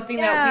is something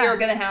that we are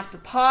going to have to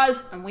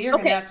pause, and we are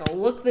going to have to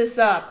look this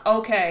up.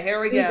 Okay,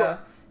 here we go.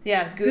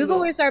 Yeah,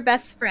 Google is our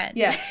best friend.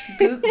 Yeah,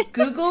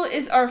 Google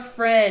is our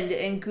friend,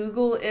 and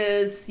Google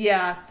is,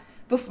 man,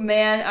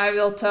 I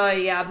will tell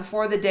you,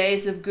 before the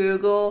days of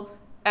Google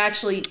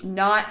actually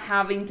not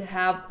having to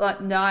have,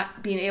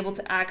 not being able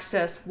to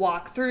access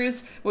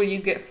walkthroughs when you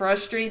get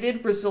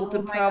frustrated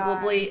resulted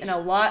probably in a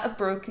lot of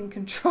broken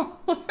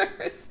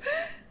controllers.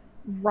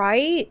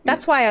 Right?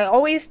 That's why I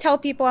always tell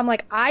people, I'm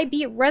like, I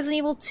beat Resident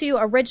Evil 2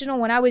 original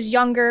when I was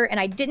younger and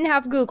I didn't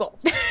have Google.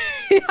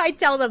 I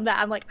tell them that.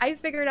 I'm like, I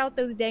figured out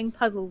those dang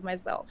puzzles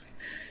myself.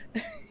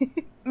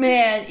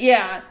 Man,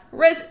 yeah.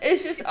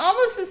 It's just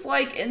almost just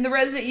like in the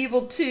Resident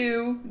Evil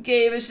 2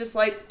 game, it's just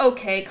like,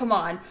 okay, come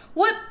on.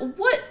 What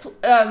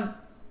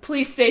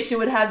police station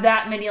would have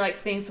that many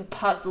like things with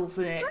puzzles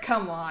in it?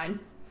 Come on.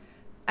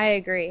 I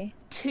agree.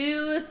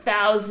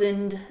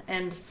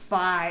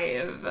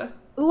 2005.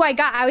 Ooh,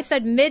 I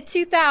said mid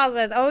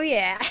 2000s. Oh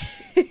yeah.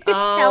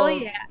 Hell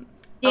yeah.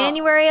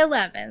 January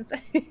 11th.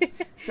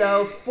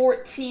 So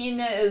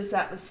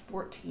that was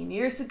 14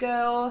 years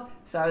ago.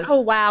 So I was.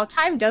 Oh wow,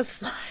 time does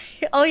fly.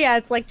 Oh yeah,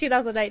 it's like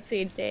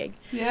 2019, dang.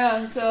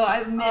 Yeah, so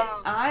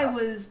I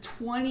was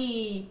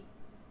 22.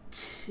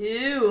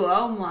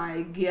 Oh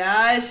my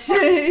gosh.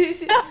 I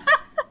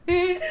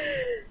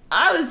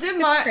was in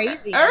my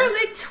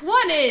early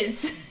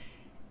 20s.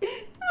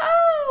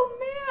 Oh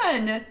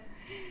man.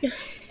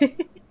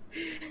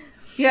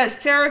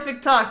 Yes,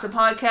 Terrific Talk, the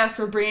podcast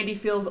where Brandy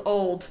feels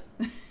old.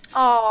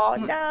 Oh,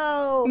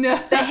 no.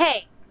 But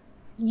hey,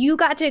 you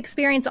got to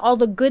experience all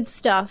the good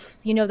stuff,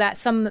 that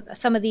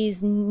some of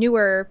these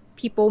newer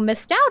people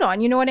missed out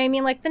on. You know what I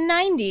mean? Like the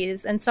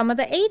 90s and some of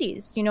the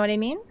 80s. You know what I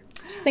mean?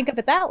 Just think of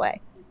it that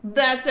way.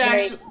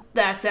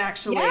 That's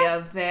actually a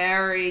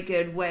very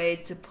good way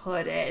to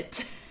put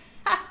it.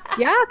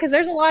 Yeah, because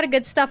there's a lot of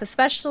good stuff,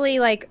 especially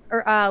like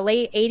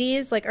late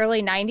 80s, like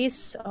early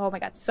 90s. Oh my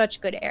God,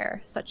 such good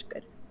air. Such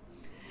good.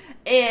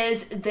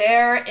 Is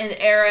there an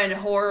era in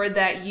horror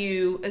that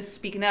you,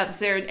 speaking of, is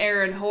there an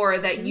era in horror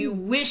that you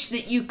wish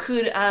that you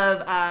could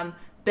have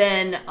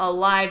been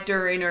alive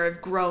during or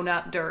have grown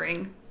up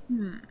during?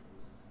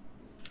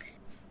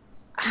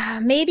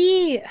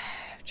 Maybe, I'm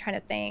trying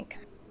to think.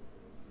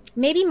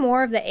 maybe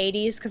more of the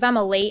 80s because I'm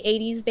a late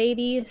 80s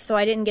baby, so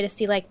I didn't get to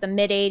see like the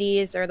mid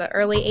 80s or the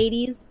early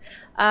 80s.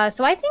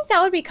 So I think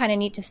that would be kind of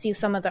neat to see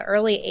some of the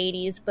early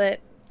 80s, but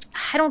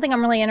I don't think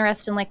I'm really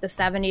interested in like the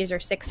 70s or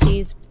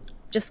 60s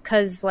just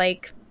because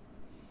like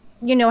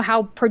you know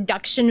how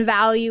production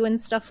value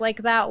and stuff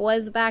like that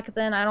was back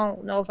then. I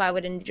don't know if I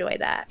would enjoy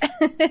that.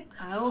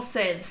 I will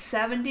say the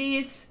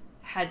 70s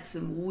had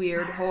some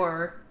weird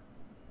horror.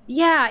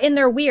 Yeah, and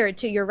they're weird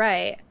too. You're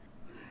right.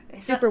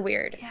 It's Super not,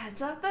 weird. yeah,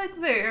 it's not like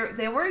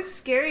they weren't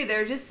scary.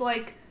 They're just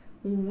like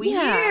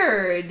Yeah.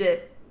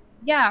 weird.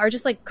 Yeah, or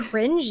just like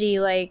cringy,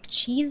 like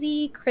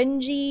cheesy,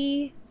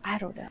 cringy. I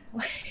don't know.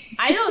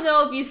 I don't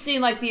know if you've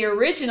seen like the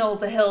original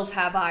The Hills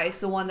Have Eyes,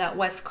 the one that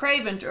Wes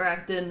Craven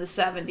directed in the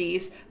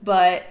 70s,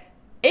 but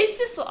it's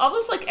just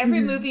almost like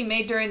every movie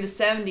made during the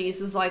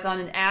 70s is like on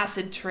an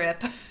acid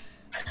trip.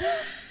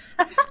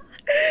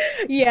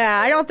 Yeah,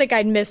 I don't think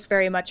I'd miss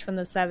very much from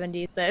the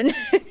 70s then,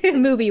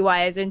 movie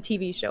wise and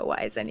TV show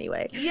wise,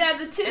 anyway. Yeah,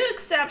 the two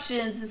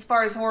exceptions as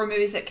far as horror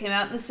movies that came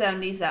out in the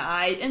 70s that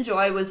I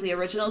enjoy was the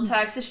original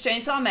Texas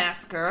Chainsaw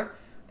Massacre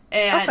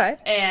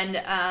and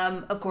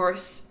of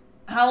course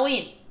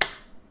Halloween.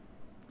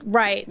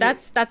 Right,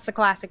 that's the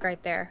classic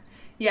right there.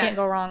 Yeah. Can't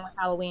go wrong with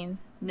Halloween.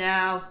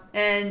 Now,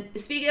 and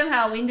speaking of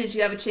Halloween, did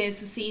you have a chance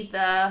to see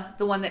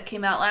the one that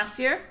came out last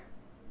year?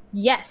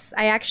 Yes,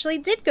 I actually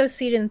did go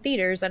see it in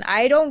theaters, and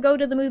I don't go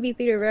to the movie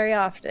theater very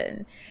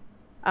often.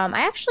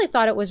 I actually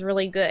thought it was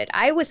really good.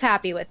 I was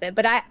happy with it,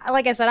 but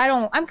like I said,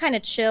 I'm kind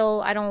of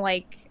chill. I don't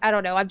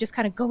know. I'm just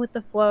kind of go with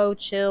the flow,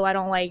 chill. I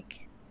don't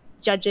like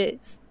judge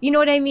it. You know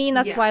what I mean?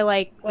 That's why,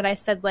 like, when I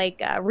said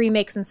like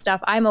remakes and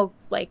stuff,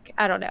 like,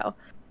 I don't know.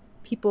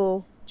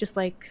 People just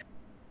like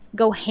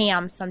go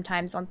ham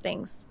sometimes on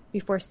things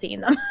before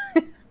seeing them.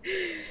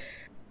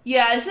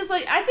 Yeah, it's just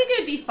like I think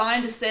it'd be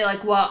fine to say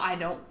like, well, I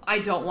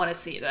don't want to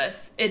see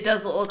this. It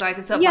doesn't look like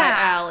it's up my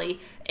alley.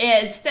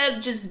 And instead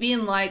of just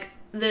being like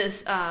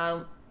this,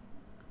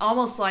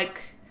 almost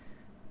like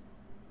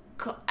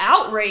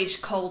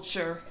outrage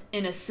culture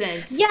in a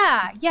sense.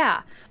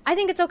 Yeah. I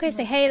think it's okay to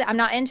say, hey, I'm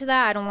not into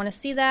that. I don't want to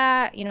see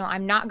that. You know,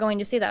 I'm not going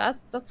to see that.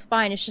 That's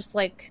fine. It's just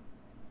like,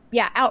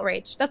 yeah,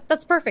 outrage.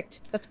 That's perfect.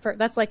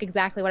 That's like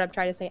exactly what I'm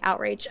trying to say.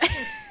 Outrage.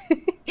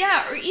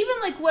 Yeah, or even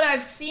like what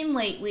I've seen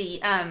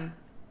lately.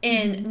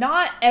 In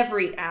not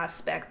every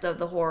aspect of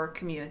the horror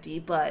community,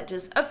 but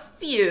just a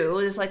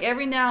few. Just like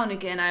every now and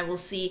again, I will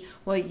see,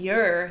 well,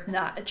 you're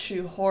not a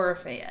true horror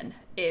fan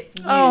if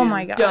you don't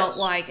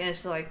like, and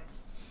it's like,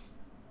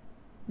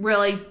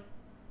 really?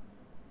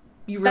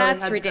 You really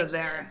That's had ridiculous. to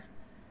go there?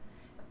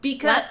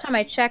 Because last time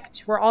I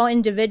checked, we're all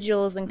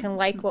individuals and can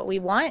like what we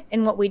want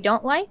and what we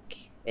don't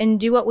like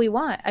and do what we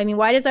want. I mean,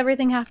 why does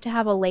everything have to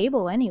have a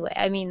label anyway?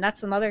 I mean,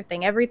 that's another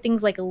thing.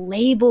 Everything's like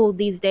labeled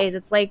these days.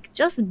 It's like,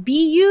 just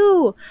be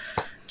you.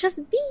 Just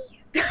be.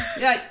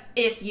 like,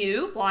 if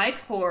you like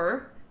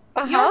horror,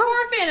 you're a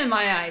horror fan in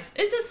my eyes.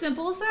 It's as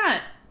simple as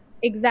that.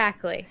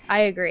 Exactly. I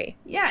agree.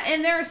 Yeah,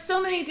 and there are so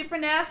many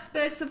different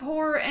aspects of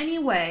horror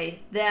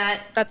anyway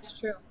that that's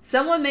true.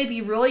 Someone may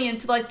be really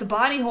into like the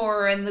body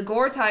horror and the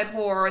gore type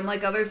horror, and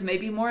like others may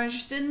be more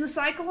interested in the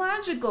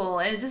psychological,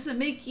 and it doesn't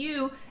make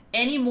you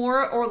any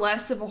more or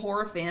less of a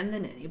horror fan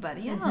than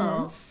anybody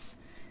else.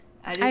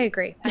 I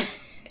agree.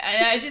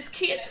 I just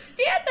can't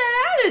stand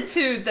that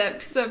attitude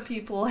that some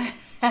people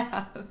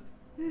have.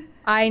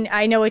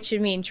 I know what you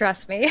mean.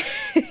 Trust me.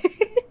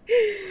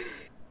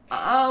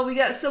 Oh, we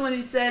got someone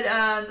who said,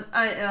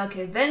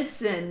 okay,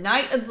 Vincent,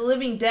 Night of the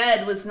Living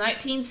Dead was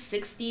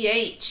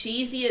 1968.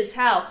 Cheesy as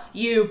hell.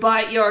 You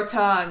bite your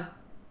tongue.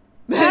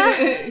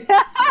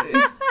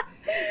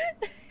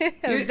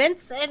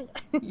 Vincent.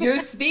 You're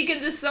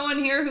speaking to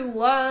someone here who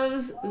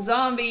loves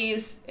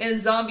zombies and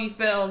zombie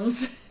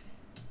films.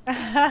 Nah,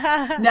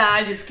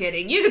 I'm just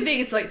kidding. You can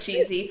think it's like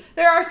cheesy.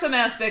 There are some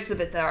aspects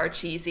of it that are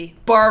cheesy.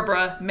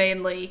 Barbara,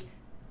 mainly.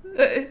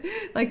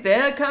 Like,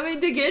 they're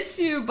coming to get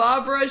you,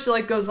 Barbara. She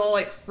like goes all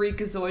like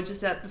freakazoid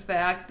just at the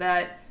fact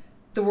that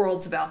the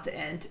world's about to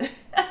end.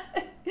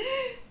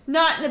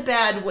 Not in a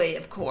bad way,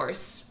 of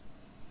course.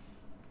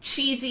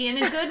 Cheesy in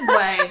a good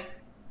way.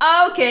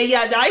 Okay,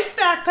 yeah, nice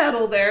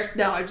backpedal there.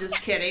 No, I'm just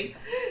kidding.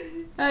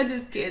 I'm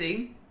just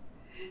kidding.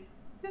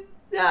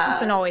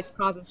 Vincent always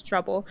causes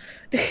trouble.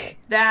 He's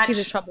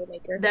a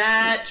troublemaker.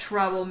 That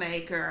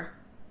troublemaker.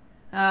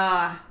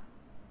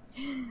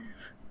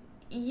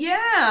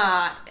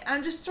 Yeah,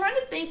 I'm just trying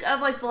to think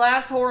of like the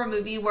last horror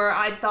movie where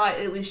I thought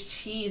it was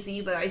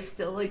cheesy, but I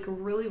still like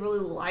really, really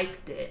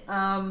liked it.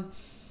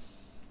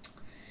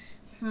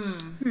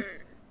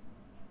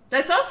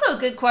 That's also a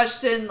good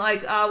question.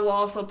 Like, I will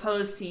also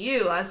pose to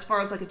you as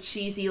far as like a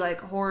cheesy like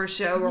horror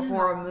show or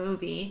horror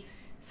movie.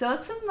 So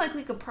that's something like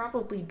we could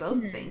probably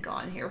both think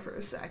on here for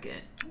a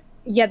second.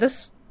 Yeah,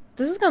 this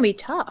is gonna be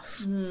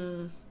tough.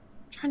 I'm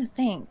trying to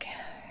think,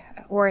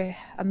 or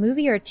a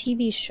movie or a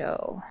TV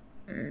show.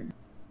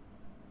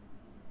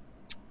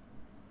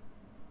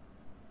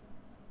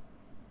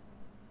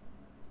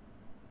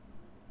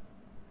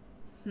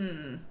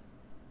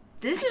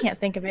 This I can't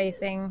think of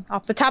anything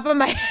off the top of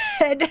my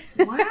head.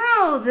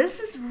 Wow, this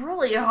is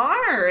really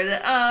hard.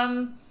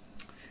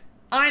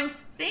 I'm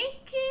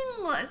thinking,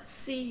 let's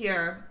see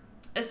here.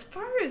 As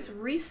far as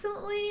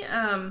recently,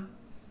 I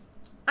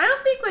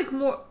don't think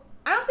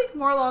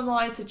more along the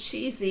lines of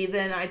cheesy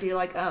than I do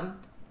like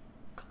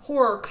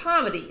horror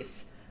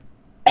comedies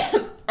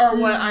are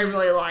what I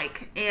really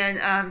like.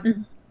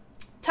 And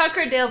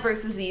Tucker Dale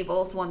versus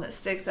Evil is one that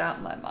sticks out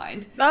in my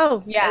mind.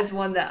 Oh, yeah. As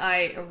one that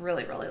I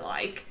really, really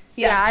like.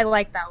 Yeah, I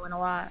like that one a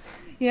lot.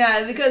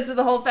 Yeah, because of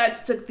the whole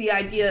fact it took the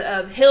idea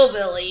of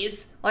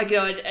hillbillies. Like, you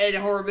know,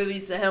 in horror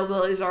movies, the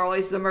hillbillies are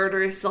always the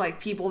murderous, like,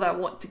 people that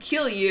want to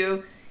kill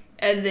you.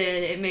 And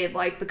then it made,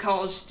 like, the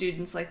college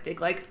students, like,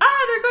 think, like,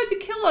 they're going to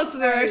kill us.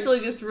 And they're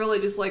actually just really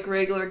just, like,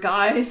 regular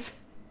guys.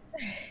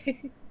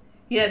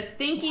 Yes,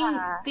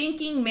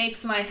 thinking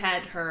makes my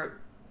head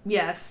hurt.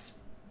 Yes,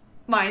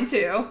 mine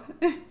too.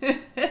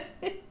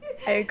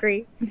 I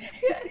agree.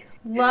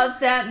 Love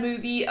that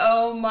movie.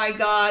 Oh my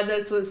god,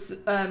 that's what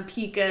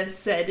Pika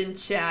said in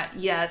chat.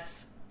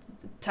 Yes,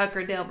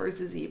 Tucker Dale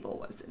versus Evil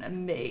was an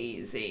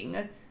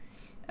amazing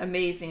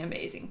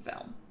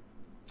film.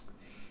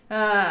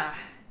 All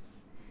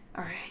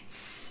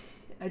right.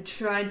 I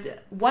tried to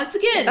once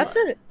again. That's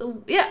a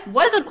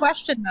good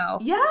question though.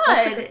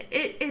 Yeah,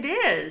 it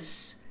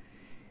is.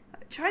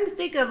 I'm trying to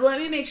think of. Let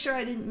me make sure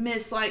I didn't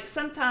miss. Like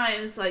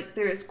sometimes, like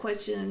there's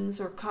questions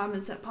or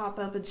comments that pop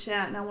up in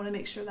chat, and I want to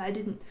make sure that I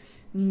didn't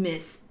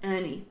miss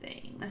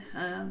anything.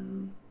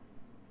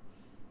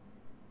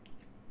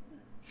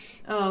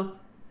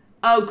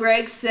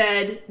 Greg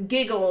said,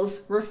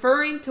 giggles,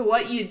 referring to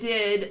what you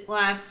did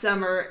last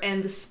summer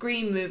and the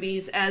Scream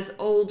movies as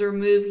older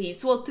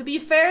movies. Well, to be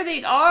fair,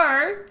 they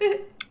are.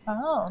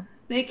 Oh.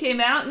 They came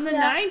out in the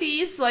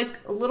 90s, like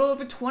a little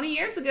over 20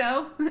 years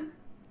ago.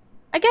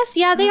 I guess,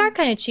 yeah, they are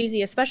kind of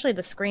cheesy, especially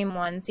the Scream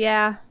ones.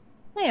 Yeah,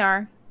 they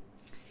are.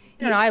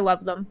 I don't know, I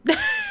love them.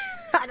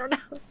 I don't know.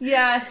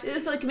 Yeah, it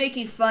was like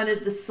making fun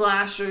of the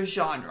slasher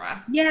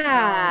genre.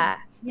 Yeah,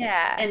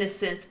 in a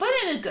sense, but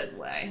in a good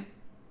way.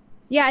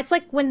 Yeah, it's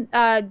like when,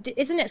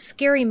 isn't it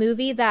Scary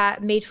Movie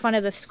that made fun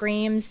of the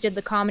Screams, did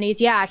the comedies?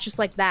 Yeah, it's just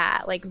like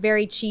that. Like,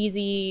 very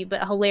cheesy,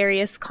 but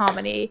hilarious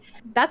comedy.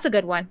 That's a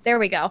good one. There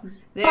we go.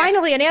 Yeah.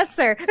 Finally, an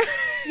answer.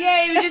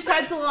 Yeah, we just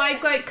had to,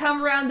 like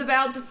come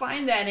roundabout to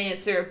find that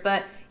answer.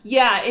 But,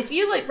 yeah, if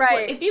you,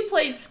 if you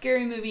played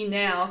Scary Movie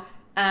now,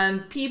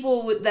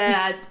 people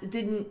that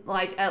didn't,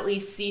 like, at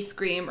least see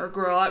Scream or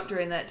grow up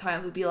during that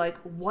time would be like,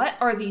 what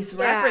are these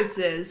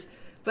references?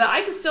 But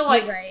I can still,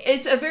 like,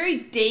 it's a very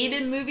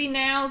dated movie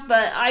now,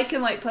 but I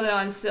can, like, put it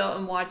on still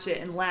and watch it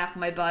and laugh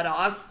my butt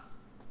off.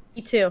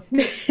 Me too.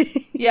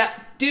 Yeah,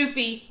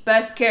 Doofy,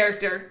 best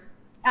character.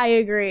 I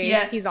agree.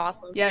 Yeah. He's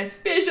awesome. Yeah,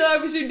 Special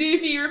Officer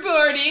Doofy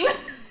reporting.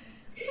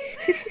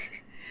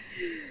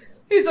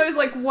 He's always,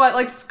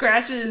 like,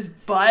 scratching his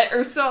butt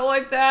or something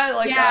like that.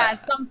 Like,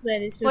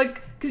 something. It's just... Like,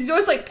 because he's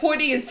always, like,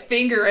 pointing his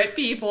finger at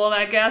people and,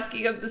 like,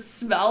 asking them to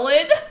smell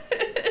it.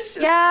 It's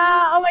just...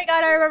 Yeah, oh my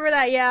god, I remember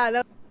that.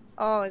 Yeah,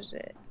 oh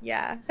shit,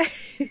 yeah.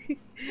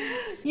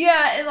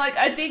 Yeah, and like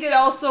I think it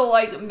also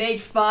like made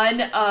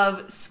fun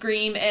of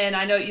Scream, and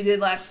I know what you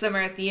did last summer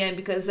at the end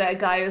because that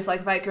guy was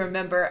like, if I can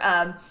remember,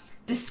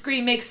 does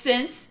Scream make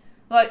sense?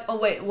 Like, oh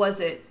wait,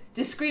 was it?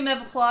 Does Scream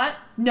have a plot?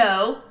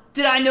 No.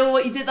 Did I know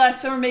what you did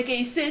last summer make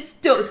any sense?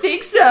 Don't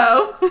think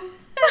so.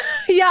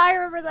 Yeah, I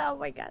remember that. Oh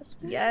my gosh,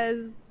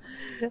 yes.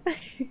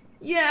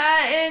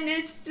 Yeah, and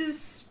it's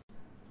just.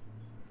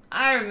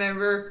 I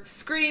remember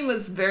Scream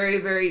was very,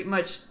 very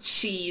much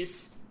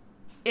cheese.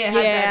 It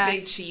had that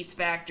big cheese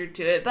factor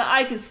to it, but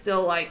I could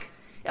still, like,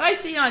 if I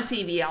see it on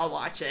TV, I'll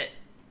watch it.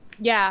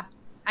 Yeah,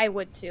 I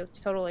would too,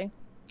 totally.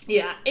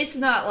 Yeah, it's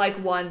not like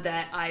one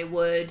that I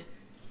would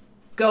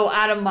go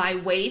out of my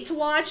way to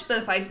watch, but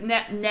if I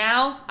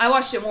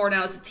watched it more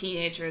now as a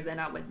teenager than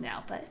I would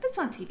now, but if it's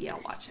on TV, I'll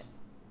watch it.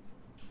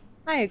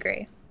 I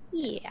agree.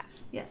 Yeah.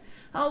 Yeah.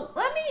 Oh,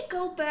 let me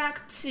go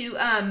back to,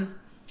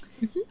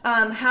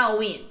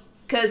 Halloween.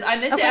 Because I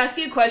meant to ask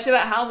you a question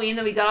about Halloween,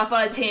 then we got off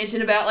on a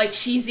tangent about, like,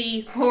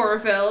 cheesy horror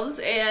films,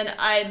 and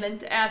I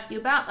meant to ask you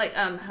about, like,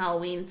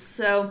 Halloween.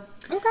 So,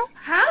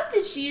 how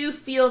did you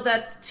feel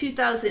that the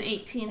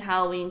 2018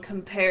 Halloween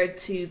compared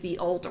to the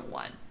older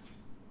one?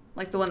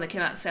 Like, the one that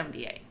came out in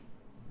 78.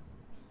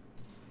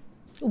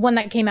 One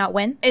that came out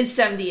when? In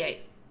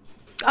 78.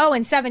 Oh,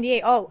 in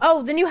 78.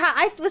 Oh, the new,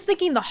 I was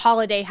thinking the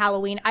holiday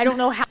Halloween. I don't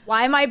know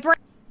why my brain,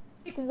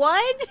 like,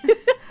 what?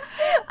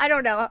 I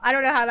don't know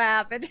how that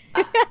happened.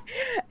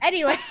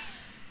 Anyway,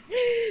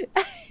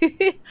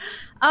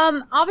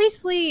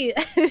 obviously,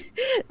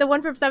 the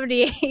one from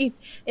 78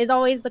 is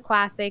always the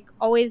classic,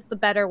 always the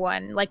better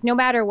one. Like, no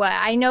matter what.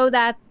 I know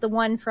that the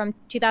one from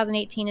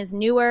 2018 is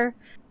newer.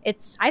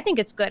 I think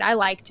it's good. I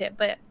liked it,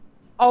 but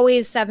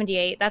always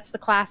 78. That's the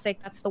classic.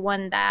 That's the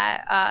one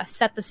that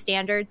set the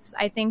standards,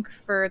 I think,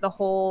 for the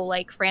whole,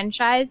 like,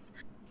 franchise.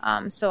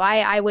 So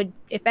I would,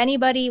 if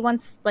anybody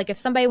wants, like if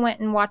somebody went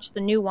and watched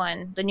the new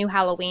one, the new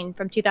Halloween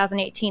from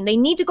 2018, they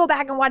need to go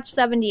back and watch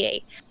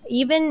 78.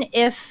 Even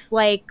if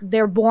like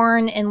they're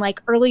born in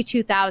like early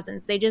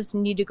 2000s, they just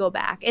need to go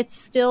back. It's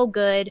still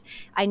good.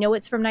 I know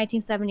it's from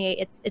 1978.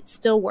 It's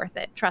still worth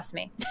it. Trust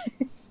me.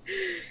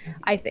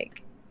 I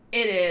think.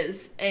 It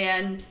is.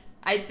 And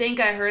I think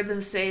I heard them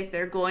say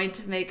they're going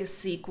to make a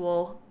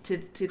sequel to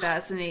the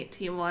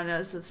 2018 one.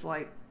 As it's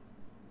like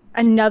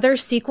another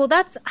sequel.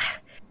 That's, I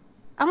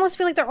almost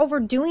feel like they're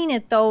overdoing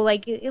it though.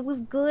 Like it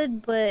was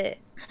good, but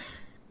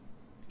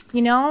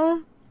you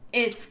know,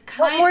 it's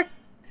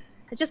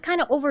just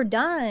kind of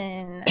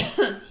overdone.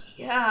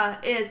 Yeah,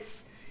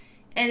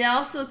 and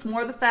also it's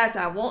more the fact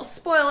I won't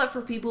spoil it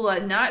for people who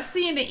have not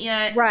seen it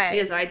yet, right?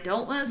 Because I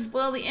don't want to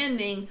spoil the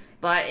ending.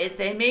 But if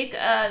they make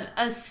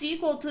a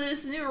sequel to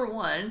this newer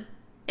one,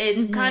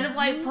 it's kind of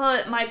like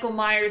put Michael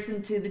Myers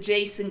into the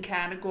Jason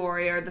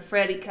category or the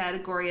Freddy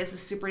category as a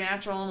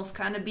supernatural almost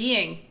kind of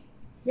being.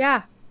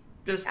 Yeah.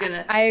 Just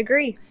gonna. I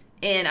agree.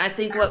 And I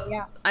think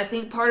I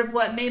think part of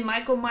what made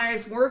Michael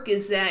Myers work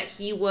is that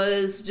he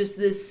was just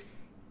this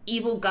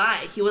evil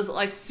guy. He wasn't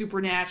like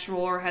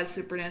supernatural or had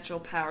supernatural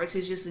powers.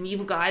 He's just an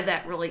evil guy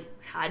that really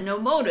had no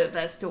motive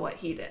as to why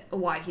he did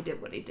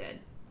what he did.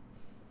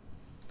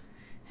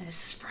 And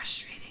it's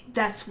frustrating.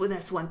 That's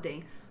one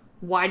thing.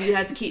 Why do you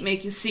have to keep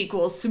making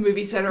sequels to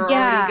movies that are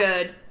already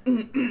good?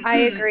 I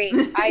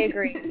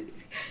agree.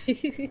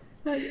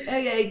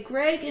 Okay,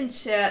 Greg in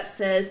chat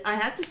says, I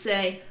have to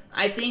say,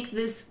 I think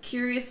this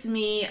Curious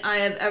Me I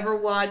have ever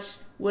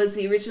watched was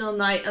the original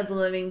Night of the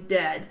Living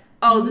Dead.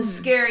 Oh, the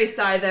scariest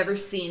I've ever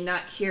seen,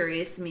 not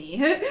Curious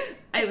Me.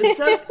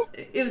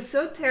 It was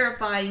so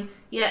terrifying,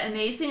 yet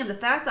amazing, and the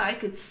fact that I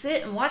could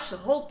sit and watch the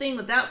whole thing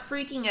without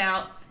freaking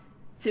out,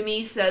 to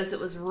me, says it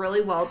was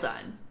really well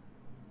done.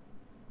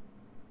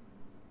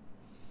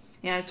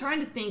 Yeah, I'm trying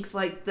to think,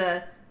 like,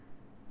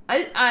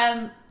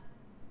 I'm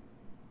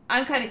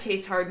kind of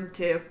case hardened,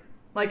 too,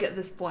 like, at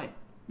this point.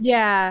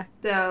 Yeah.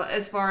 Though,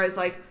 as far as,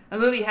 like, a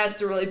movie has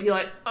to really be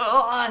like,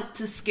 ugh,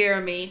 to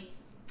scare me.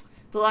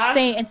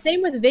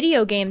 Same with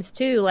video games,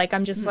 too. Like,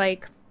 I'm just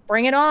like,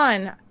 bring it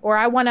on. Or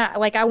I want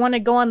to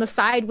go on the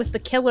side with the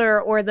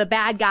killer or the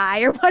bad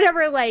guy or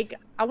whatever. Like,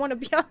 I want to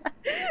be on,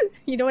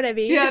 you know what I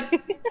mean? Yeah.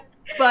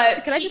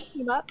 But can I just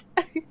team up?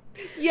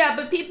 Yeah,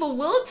 but people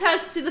will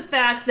attest to the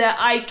fact that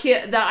I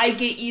get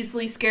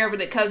easily scared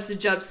when it comes to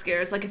jump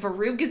scares. Like if a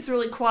room gets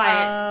really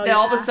quiet, then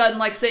all of a sudden,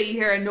 like say you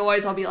hear a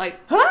noise, I'll be like,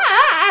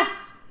 ah!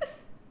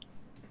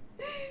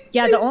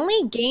 Yeah, the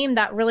only game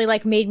that really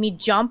like made me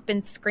jump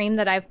and scream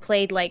that I've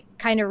played like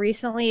kind of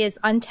recently is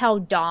Until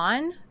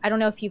Dawn. I don't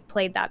know if you've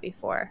played that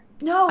before.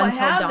 No,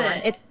 Until I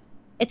haven't. Dawn.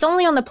 It's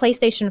only on the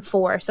PlayStation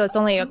 4, so it's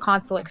only a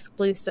console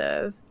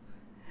exclusive.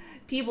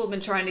 People have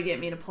been trying to get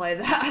me to play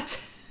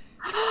that.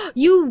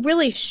 You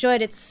really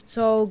should. It's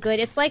so good.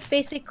 It's like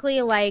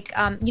basically like,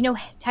 have you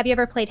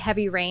ever played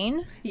Heavy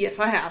Rain? Yes,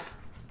 I have.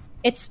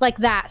 It's like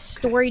that,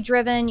 story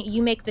driven.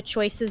 You make the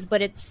choices,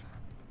 but it's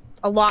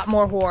a lot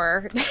more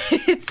horror.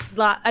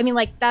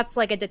 That's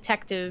like a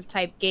detective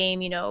type game,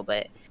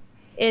 but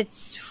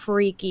it's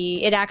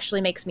freaky. It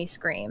actually makes me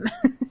scream.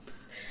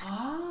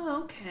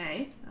 Oh,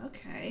 okay.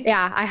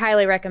 Yeah, I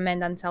highly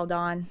recommend Until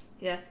Dawn.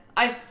 Yeah.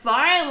 I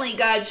finally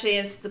got a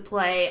chance to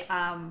play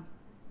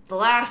The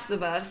Last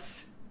of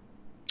Us.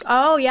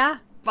 Oh, yeah.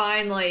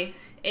 Finally.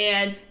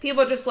 And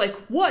people are just like,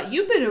 what?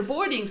 You've been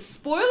avoiding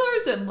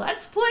spoilers and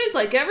Let's Plays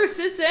like ever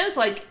since then? It's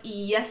like,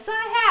 yes,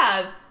 I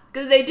have.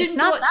 Because they didn't. It's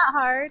not that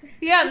hard.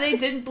 Yeah, they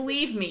didn't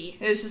believe me.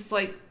 It was just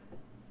like,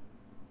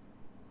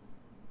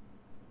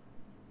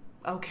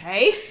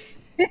 okay.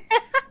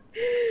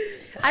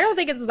 I don't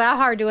think it's that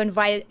hard to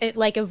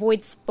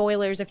avoid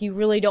spoilers if you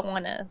really don't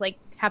want to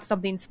have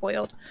something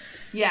spoiled.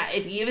 Yeah,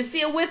 if you even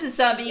see a whiff of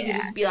something, you can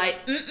just be like,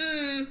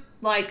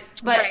 but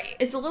right.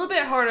 It's a little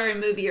bit harder in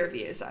movie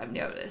reviews, I've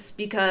noticed,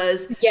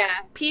 because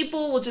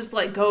people will just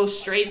go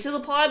straight to the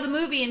plot of the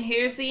movie and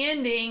here's the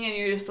ending, and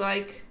you're just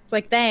like,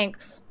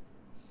 thanks.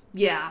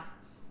 Yeah.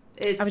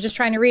 I was just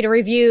trying to read a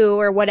review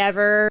or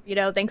whatever,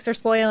 thanks for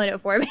spoiling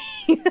it for me.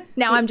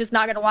 Now I'm just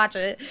not going to watch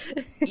it.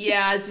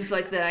 Yeah, it's just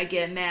like that. I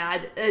get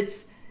mad.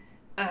 It's,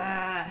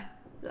 I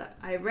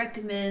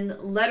recommend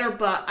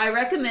Letterboxd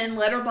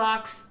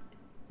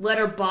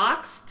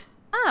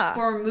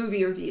for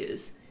movie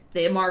reviews.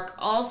 They mark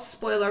all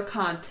spoiler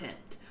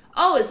content.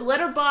 Oh, is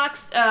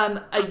Letterboxd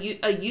a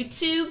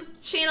YouTube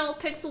channel,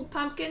 Pixel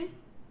Pumpkin?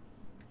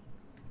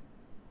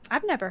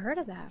 I've never heard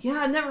of that.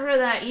 Yeah, I've never heard of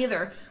that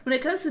either. When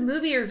it comes to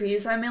movie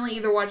reviews, I mainly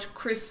either watch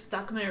Chris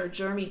Stuckman or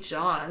Jeremy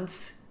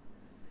Johns.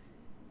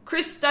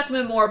 Chris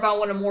Stuckman more if I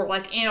want a more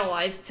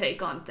analyzed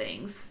take on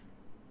things.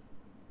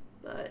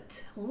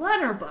 But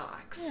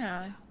Letterboxd.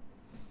 Yeah.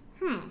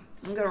 I'm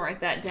gonna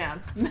write that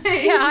down.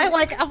 Yeah,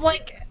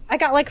 I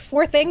got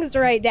 4 things to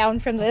write down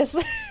from this.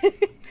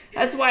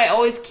 That's why I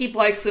always keep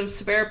some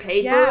spare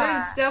paper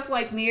and stuff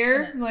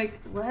near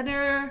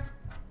Letterboxd.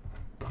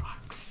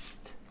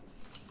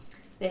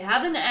 They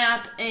have an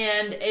app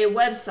and a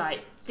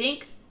website.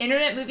 Think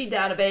internet movie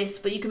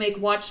database, but you can make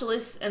watch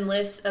lists and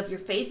lists of your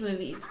favorite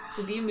movies,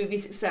 review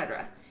movies,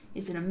 etc.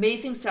 It's an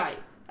amazing site.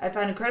 I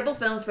found incredible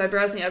films by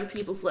browsing other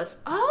people's lists.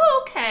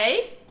 Oh,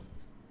 okay.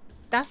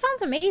 That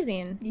sounds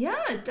amazing.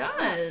 Yeah, it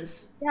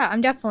does. Yeah,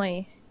 I'm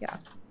definitely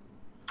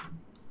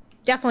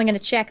going to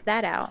check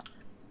that out.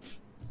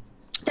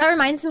 That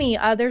reminds me,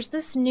 there's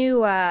this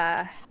new,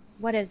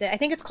 what is it? I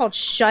think it's called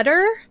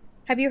Shudder.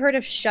 Have you heard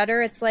of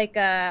Shudder? It's like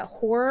a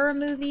horror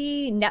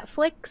movie,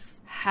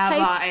 Netflix Have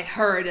type. I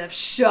heard of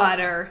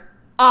Shudder?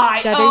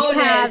 I Shudder, own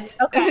you have. it.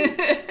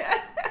 Okay.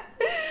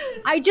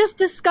 I just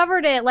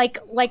discovered it like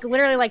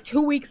literally like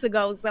 2 weeks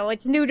ago, so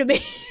it's new to me.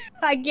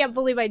 I can't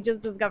believe I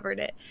just discovered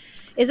it.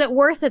 Is it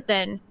worth it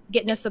then,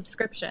 getting a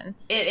subscription?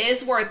 It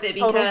is worth it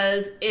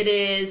because it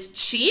is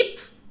cheap.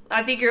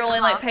 I think you're only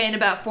like paying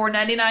about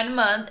 $4.99 a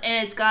month,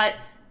 and it's got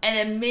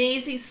an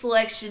amazing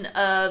selection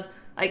of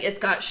like it's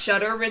got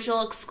Shudder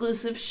original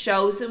exclusive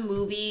shows and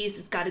movies.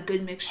 It's got a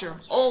good mixture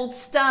of old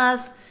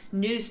stuff,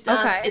 new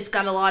stuff. Okay. It's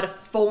got a lot of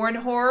foreign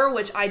horror,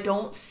 which I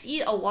don't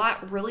see a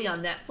lot really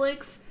on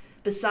Netflix.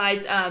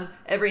 Besides,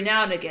 every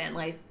now and again,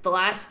 like the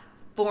last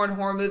foreign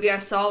horror movie I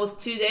saw was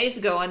 2 days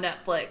ago on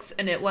Netflix,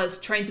 and it was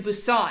Train to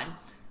Busan.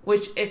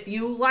 Which, if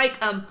you like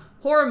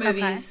horror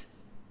movies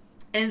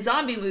and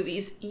zombie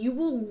movies, you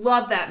will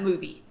love that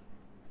movie.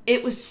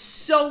 It was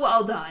so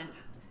well done.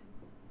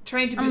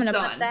 Train to Busan. I'm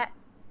gonna put that.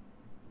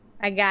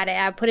 I got it.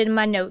 I put it in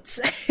my notes.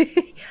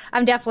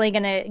 I'm definitely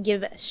gonna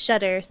give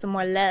Shudder some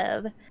more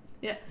love.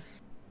 Yeah.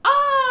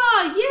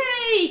 Ah,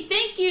 yay!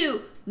 Thank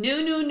you. No.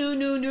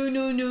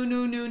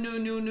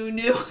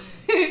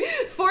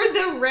 For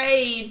the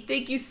raid.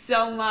 Thank you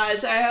so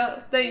much. I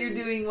hope that you're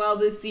doing well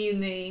this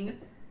evening.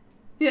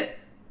 Yeah.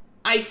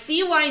 I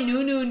see why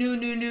no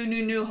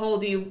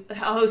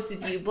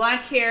hosted you.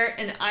 Black hair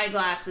and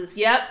eyeglasses.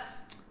 Yep.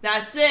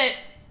 That's it.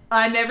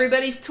 I'm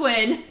everybody's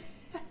twin.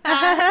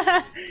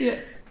 Yeah.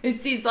 It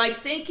seems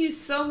like, thank you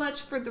so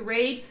much for the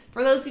raid.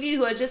 For those of you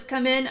who have just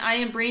come in, I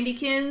am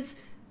Brandykins.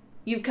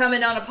 You've come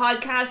in on a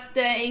podcast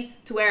day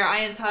to where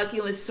I am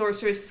talking with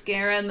Sorceress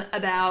Scarum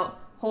about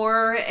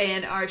horror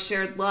and our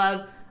shared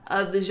love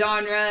of the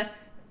genre.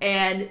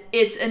 And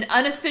it's an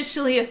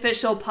unofficially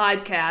official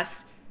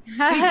podcast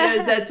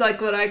because that's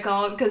like what I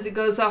call it, because it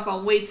goes off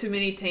on way too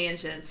many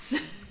tangents.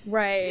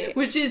 Right.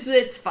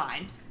 It's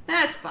fine.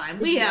 That's fine.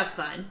 We have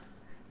fun.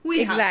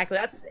 Exactly.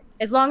 That's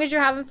as long as you're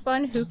having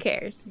fun, who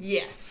cares?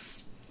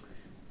 Yes.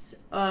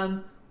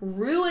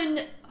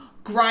 Ruin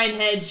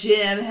Grindhead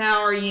Jim,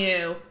 how are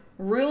you?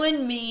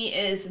 Ruin me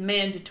is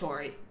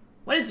mandatory.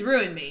 What is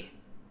ruin me?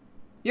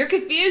 You're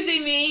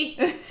confusing me.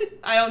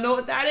 I don't know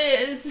what that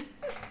is.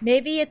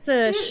 Maybe it's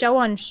a show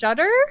on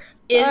Shudder?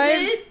 Is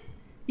it?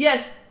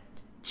 Yes.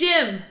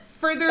 Jim,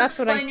 further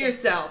explain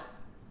yourself.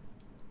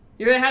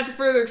 You're going to have to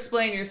further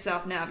explain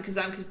yourself now because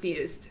I'm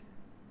confused.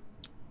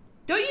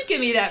 Don't you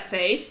give me that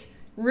face.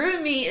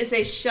 Ruin Me is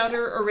a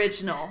Shudder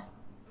original.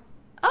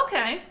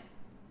 Okay.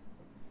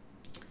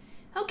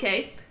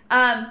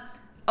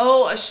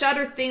 A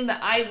Shudder thing that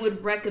I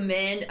would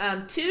recommend.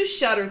 Two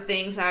Shudder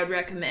things I would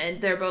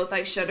recommend. They're both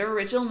like Shudder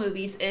original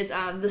movies. Is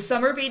The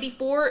Summer of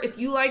 '84. If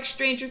you like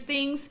Stranger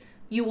Things,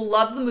 you will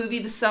love the movie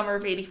The Summer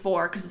of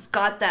 '84 because it's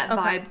got that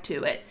vibe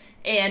to it.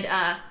 And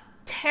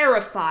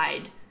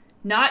Terrified,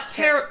 not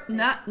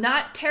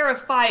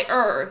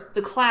Terrifier,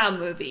 the clown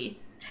movie.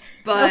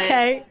 But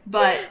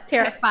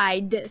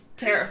Terrified.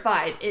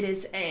 Terrified. It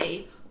is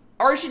a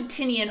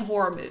Argentinian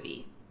horror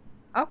movie.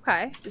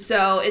 Okay.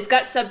 So it's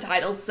got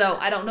subtitles. So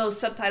I don't know if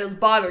subtitles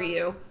bother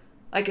you,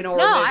 like in horror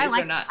movies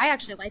or not. I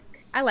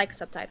like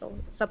subtitles.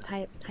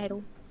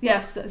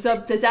 Yes.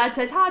 That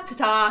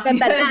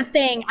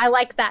thing. I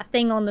like that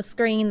thing on the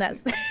screen. That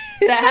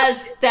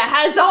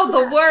has all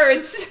the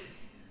words.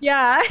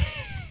 Yeah.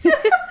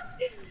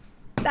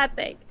 That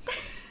thing.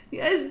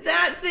 Yes,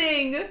 that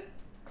thing.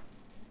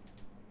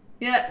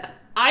 Yeah,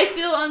 I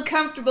feel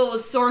uncomfortable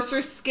with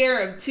Sorceress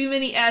Scarum. Too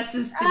many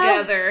S's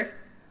together.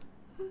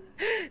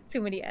 Too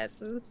many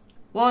S's.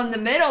 Well, in the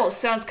middle, it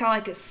sounds kind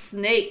of like a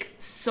snake.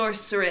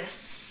 Sorceress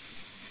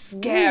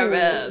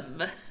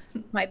Scarum.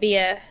 Might be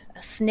a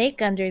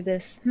snake under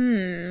this.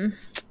 No,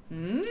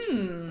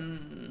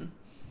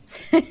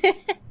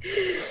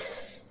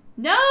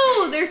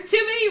 there's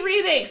too many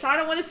remakes. I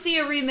don't want to see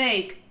a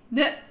remake.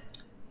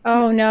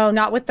 Oh, no,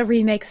 not with the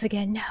remakes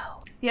again. No.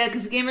 Yeah,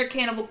 because Gamer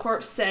Cannibal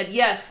Corpse said,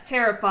 yes,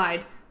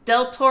 Terrified.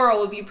 Del Toro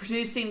will be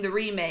producing the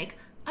remake.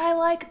 I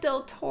like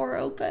Del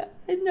Toro, but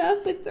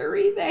enough with the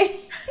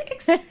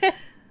remakes.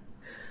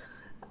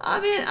 I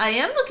mean, I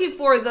am looking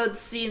forward to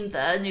seeing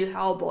the new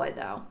Hellboy,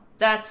 though.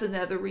 That's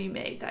another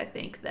remake, I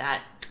think,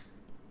 that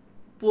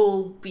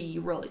will be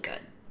really good.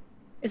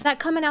 Is that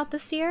coming out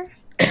this year?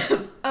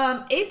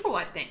 April,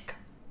 I think.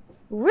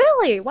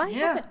 Really? Why?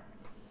 Yeah.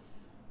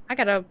 I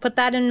gotta put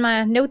that in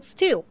my notes,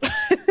 too.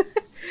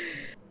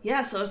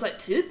 Yeah, so there's like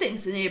two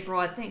things in April,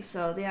 I think.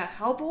 So, yeah,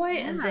 Hellboy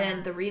and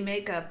then the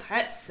remake of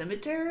Pet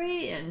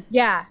Sematary and...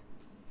 Yeah.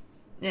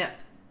 Yeah.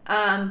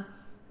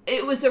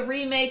 It was a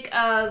remake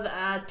of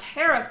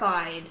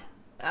Terrified,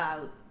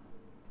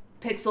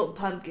 Pixel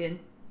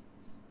Pumpkin.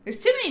 There's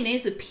too many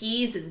names with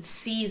P's and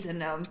C's in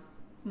them.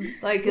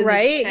 Like in Right?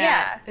 this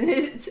chat.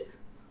 Yeah.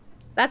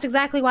 That's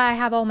exactly why I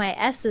have all my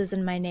S's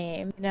in my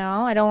name. You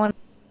know, I don't want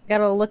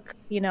gotta look,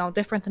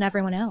 different than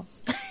everyone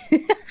else.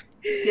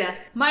 Yeah,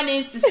 my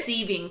name's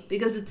deceiving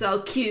because it's all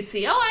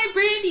cutesy. Oh, I'm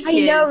Brandy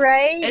Kid. I know,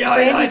 right? And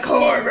I like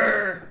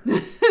horror.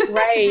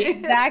 Right,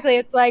 exactly.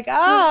 It's like,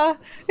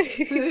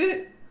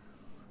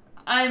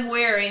 I'm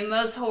wary.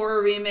 Most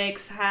horror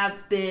remakes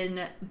have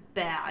been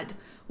bad.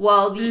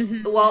 While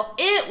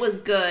it was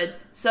good,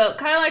 so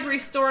kind of like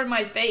restoring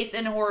my faith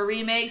in horror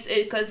remakes,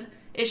 because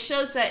it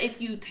shows that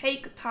if you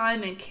take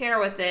time and care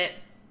with it,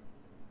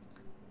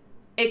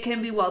 it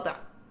can be well done.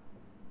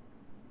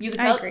 You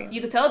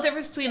can tell the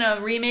difference between a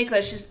remake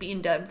that's just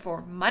being done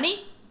for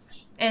money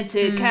and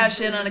to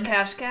cash in on a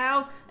cash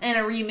cow, and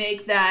a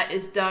remake that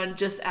is done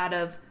just out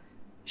of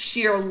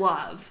sheer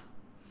love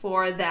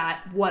for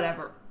that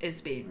whatever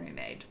is being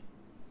remade.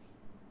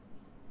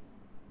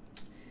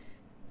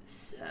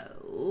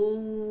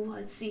 So,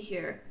 let's see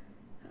here.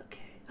 Okay.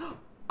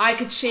 I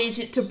could change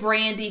it to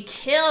Brandy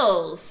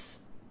Kills.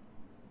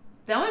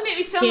 That would make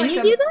me sound Can like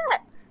you do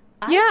that?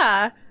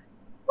 Yeah.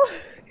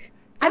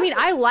 I mean,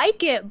 I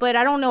like it, but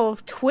I don't know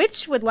if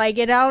Twitch would like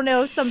it. I don't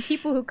know if some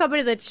people who come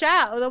into the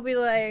chat, they'll be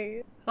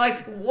like...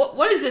 Like,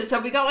 what is this?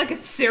 Have we got, like, a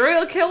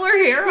serial killer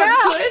here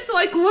on Twitch?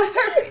 Like, what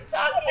are we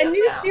talking about? A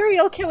new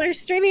serial killer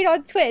streaming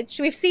on Twitch.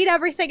 We've seen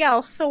everything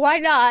else, so why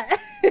not?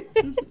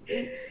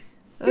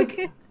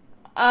 Okay.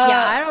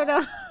 Yeah, I don't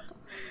know.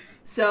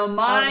 So,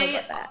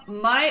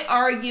 my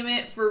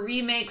argument for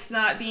remakes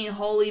not being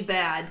wholly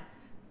bad...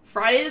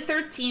 Friday the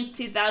 13th,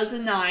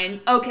 2009.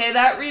 Okay,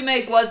 that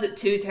remake wasn't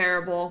too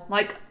terrible.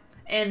 Like,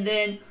 and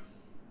then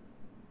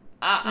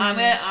I'm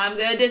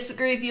gonna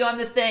disagree with you on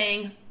The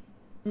Thing.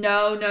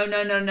 No.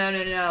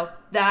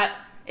 That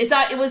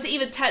it wasn't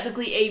even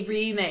technically a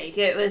remake.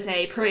 It was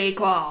a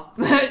prequel.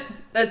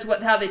 That's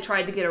how they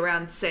tried to get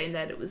around saying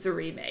that it was a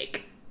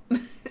remake.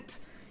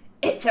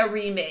 It's a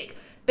remake.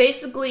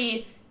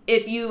 Basically,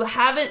 if you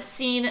haven't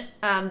seen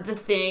The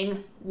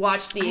Thing,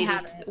 watch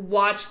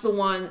the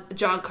one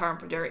John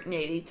Carpenter in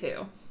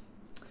 82.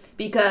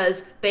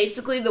 Because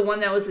basically the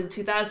one that was in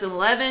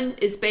 2011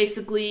 is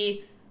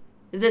basically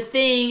The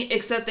Thing,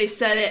 except they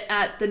set it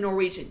at the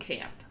Norwegian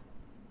camp.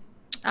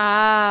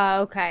 Ah,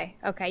 okay.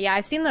 Okay, yeah,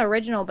 I've seen the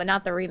original, but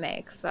not the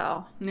remake,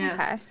 so... Yeah.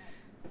 Okay.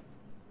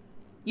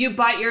 You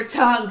bite your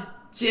tongue,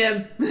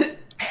 Jim.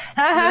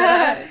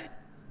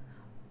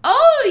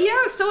 Oh,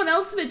 yeah, someone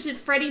else mentioned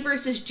Freddy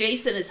vs.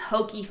 Jason is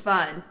hokey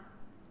fun.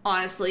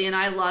 Honestly, and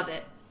I love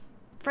it.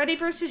 Freddy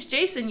vs.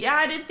 Jason, yeah,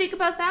 I didn't think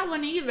about that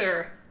one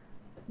either.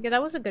 Yeah,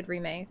 that was a good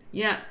remake.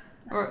 Yeah.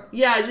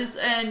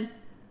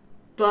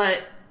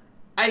 But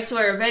I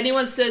swear, if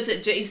anyone says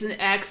that Jason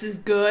X is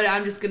good,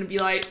 I'm just gonna be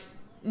like,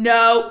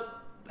 no.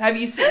 Have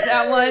you seen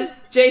that one?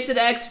 Jason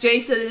X,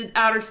 Jason in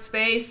Outer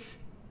Space.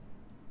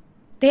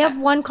 They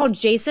have one called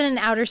Jason in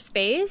Outer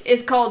Space?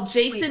 It's called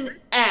Jason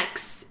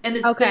X, and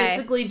it's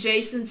basically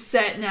Jason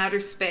set in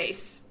outer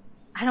space.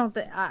 I don't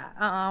think...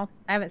 I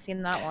haven't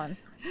seen that one.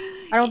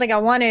 I don't think I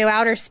want to.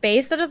 Outer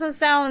space? That doesn't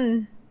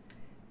sound...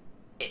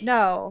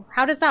 No.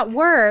 How does that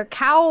work?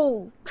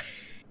 How...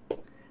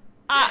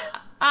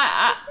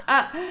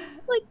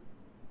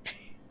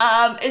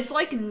 It's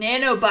like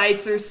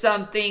nanobites or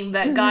something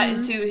that got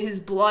into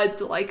his blood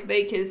to, like,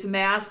 make his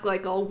mask,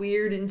 like, all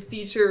weird and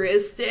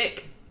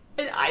futuristic.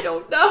 And I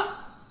don't know.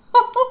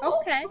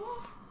 Okay.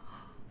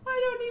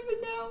 I don't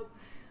even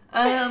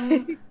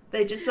know.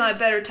 They just saw a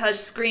better touch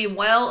screen.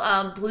 Well,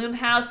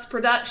 Blumhouse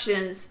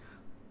Productions,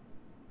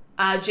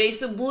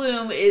 Jason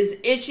Blum is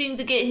itching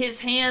to get his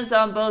hands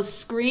on both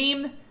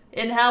Scream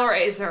and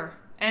Hellraiser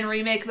and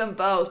remake them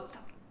both.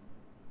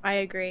 I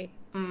agree.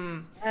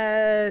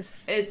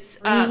 It's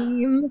I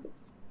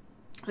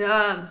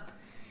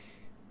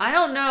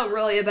don't know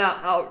really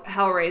about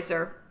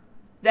Hellraiser.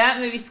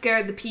 That movie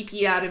scared the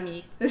pee-pee out of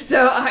me.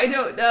 So I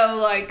don't know,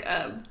 like...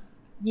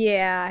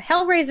 Yeah,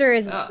 Hellraiser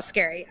is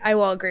scary. I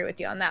will agree with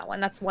you on that one.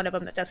 That's one of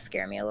them that does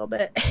scare me a little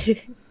bit.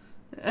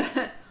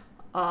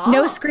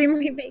 No Scream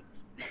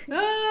remakes.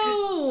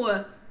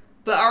 No!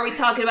 But are we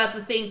talking about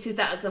The Thing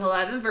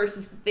 2011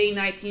 versus The Thing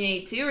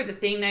 1982, or The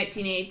Thing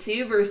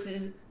 1982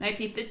 versus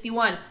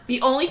 1951?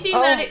 The only thing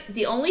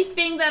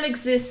that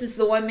exists is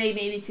the one made in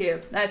 82.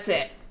 That's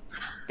it.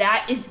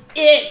 That is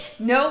it.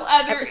 No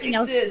other Everything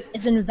exists.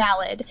 Else is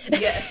invalid.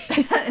 Yes.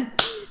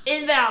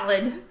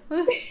 Invalid.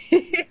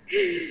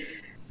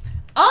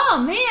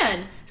 Oh,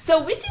 man.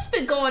 So we've just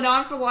been going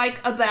on for like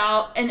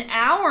about an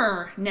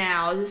hour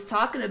now, just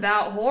talking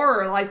about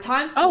horror. Like,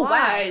 time flies. Oh,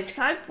 wow.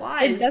 Time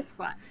flies. It does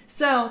fly.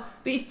 So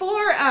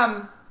before,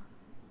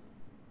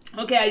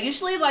 okay, I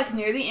usually, like,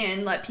 near the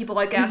end, let people,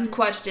 like, ask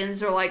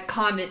questions or, like,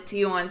 comment to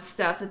you on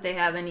stuff if they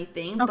have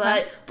anything. Okay.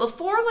 But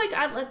before, like,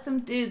 I let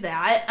them do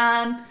that,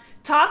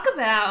 talk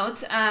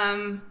about,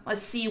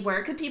 let's see,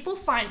 where can people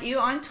find you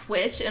on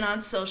Twitch and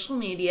on social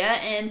media,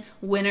 and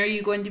when are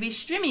you going to be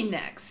streaming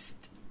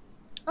next?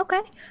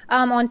 Okay.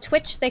 On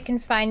Twitch, they can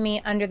find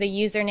me under the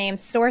username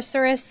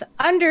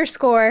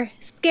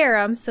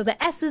sorceress_scarum. So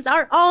the S's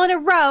are all in a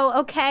row,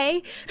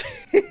 okay?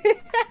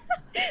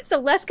 So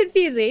less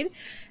confusing.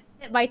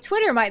 My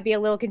Twitter might be a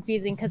little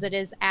confusing because it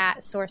is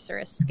at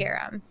Sorceress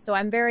Scarum. So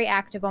I'm very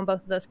active on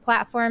both of those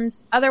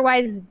platforms.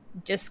 Otherwise,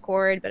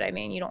 Discord, but I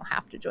mean, you don't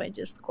have to join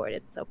Discord.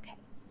 It's okay.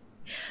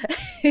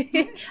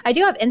 I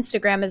do have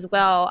Instagram as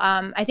well.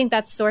 I think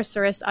that's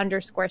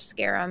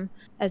sorceress_scarum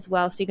as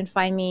well. So you can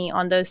find me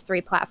on those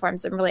 3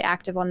 platforms. I'm really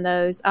active on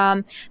those.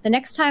 The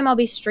next time I'll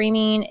be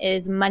streaming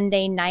is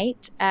Monday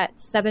night at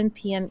 7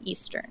 p.m.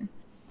 Eastern.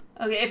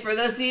 Okay, for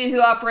those of you who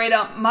operate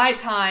on my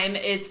time,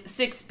 it's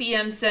 6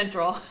 p.m.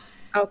 Central.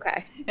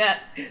 Okay. Yeah.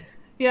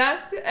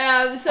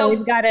 Yeah. So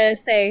we've got to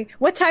say,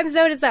 what time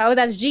zone is that? Oh,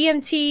 that's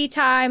GMT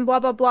time, blah,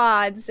 blah,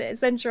 blah. It's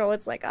Central.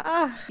 It's like,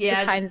 yeah, the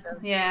time zone.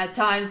 Yeah,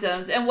 time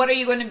zones. And what are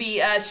you going to be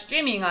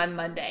streaming on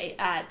Monday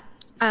at?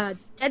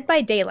 Dead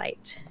by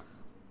Daylight.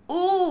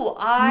 Ooh,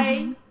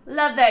 I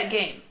love that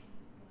game.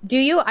 Do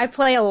you? I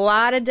play a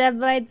lot of Dead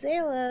by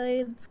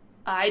Daylight.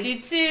 I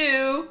do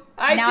too.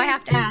 I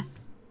have to ask,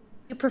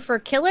 you prefer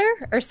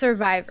Killer or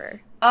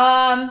Survivor?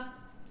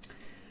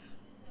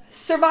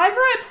 Survivor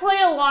I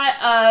play a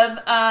lot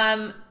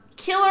of.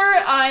 Killer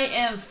I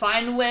am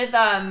fine with.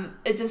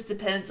 It just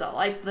depends on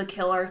like the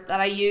killer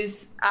that I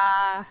use.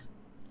 I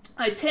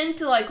tend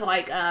to like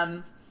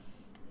the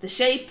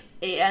Shape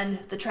and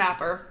the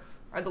Trapper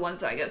are the ones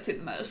that I go to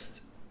the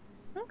most.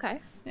 Okay.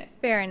 Yeah.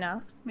 Fair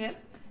enough. Yeah.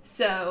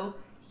 So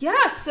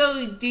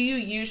do you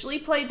usually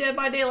play Dead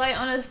by Daylight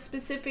on a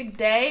specific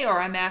day,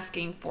 or I'm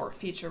asking for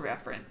future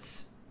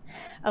reference?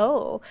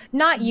 Oh,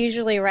 not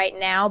usually right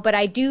now, but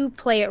I do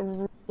play it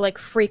like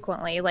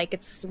frequently. Like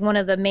it's one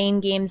of the main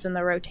games in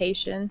the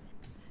rotation.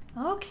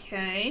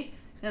 Okay.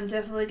 I'm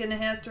definitely going to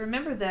have to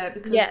remember that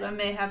because yes. I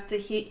may have to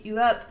hit you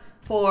up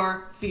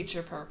for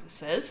future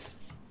purposes.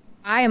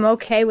 I am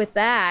okay with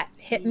that.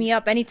 Hit me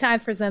up anytime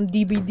for some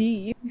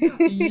DBD.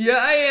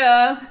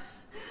 Yeah.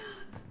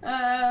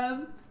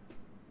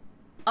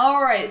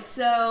 All right,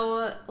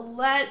 so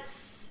let's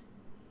see.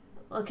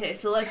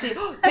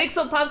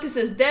 Pixel Pumpkin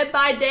says Dead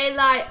by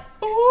Daylight.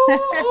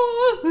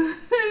 Ooh.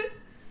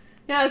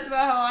 Yeah, that's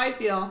about how I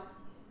feel.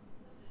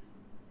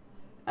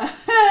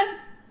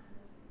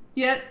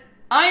 Yep.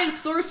 I am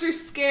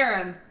Sorceress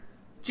Scarum.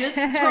 Just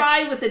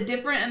try with a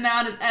different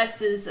amount of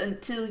S's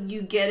until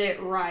you get it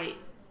right.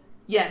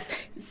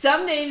 Yes,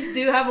 some names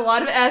do have a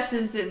lot of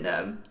S's in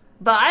them,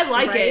 but I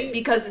like it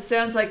because it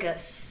sounds like a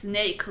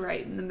snake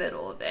right in the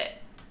middle of it.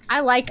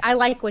 I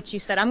like what you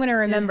said. I'm going to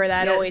remember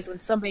that always when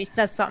somebody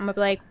says something. I'll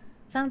be like,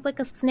 sounds like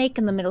a snake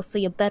in the middle, so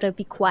you better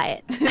be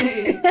quiet.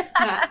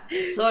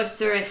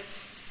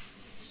 Sorceress.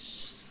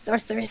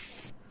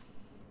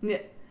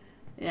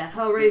 Yeah.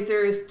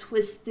 Hellraiser is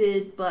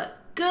twisted but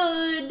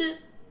good.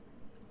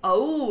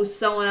 Oh,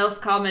 someone else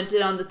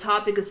commented on the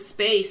topic of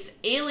space.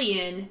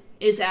 Alien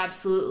is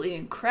absolutely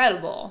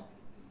incredible.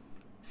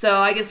 So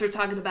I guess we're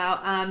talking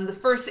about the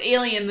first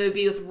Alien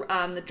movie with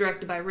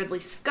directed by Ridley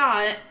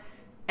Scott.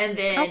 And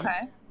then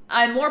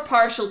I'm more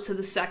partial to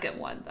the second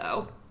one,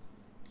 though.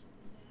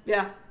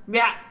 Yeah.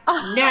 This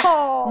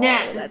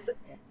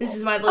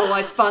is my little,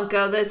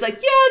 Funko that's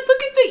like, yeah,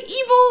 look at the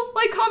evil,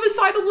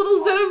 homicidal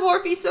little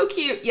xenomorph. He's so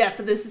cute. Yeah,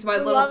 but this is my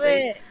little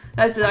thing.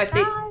 That's what I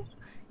think.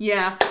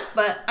 Yeah,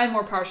 but I'm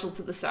more partial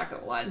to the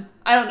second one.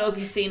 I don't know if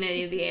you've seen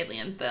any of the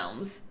Alien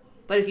films,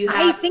 but if you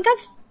have...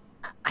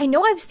 I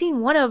know I've seen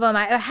one of them.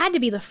 It had to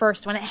be the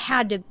first one. It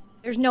had to...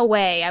 There's no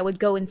way I would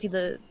go and see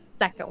the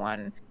second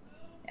one.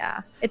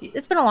 Yeah,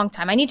 it's been a long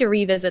time. I need to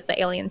revisit the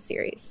Alien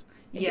series.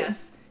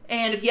 Yes,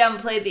 and if you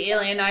haven't played the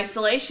Alien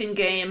Isolation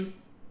game,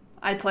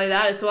 I'd play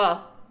that as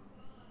well.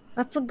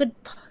 That's a good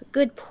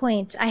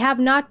point. I have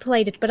not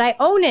played it, but I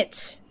own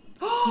it.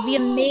 You'd be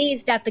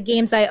amazed at the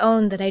games I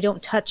own that I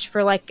don't touch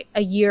for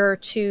a year or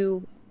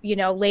two,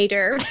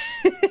 later.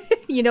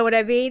 You know what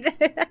I mean?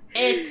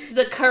 It's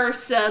the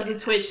curse of the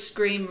Twitch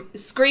Screamer.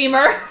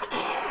 Streamer.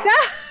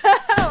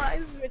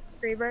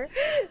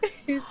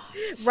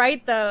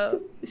 Right,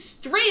 though.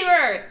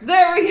 Streamer!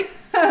 There we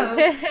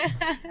go.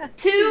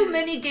 Too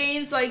many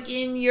games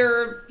in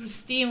your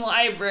Steam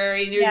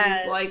library, and you're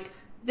just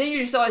then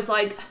you're just always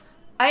like,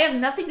 I have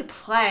nothing to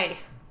play.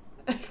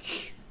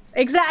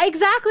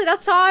 Exactly.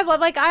 That's how I'm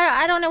like,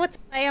 I don't know what to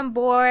play. I'm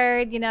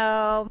bored,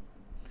 I'm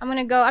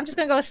just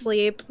gonna go to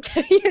sleep,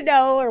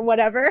 or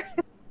whatever.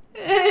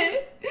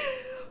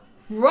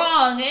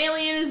 Wrong.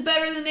 Alien is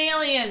better than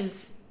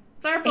Aliens.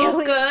 They're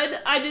both good.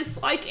 I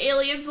just like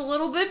Aliens a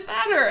little bit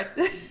better.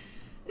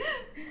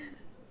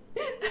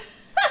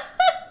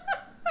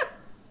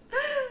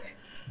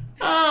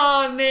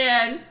 Oh,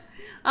 man.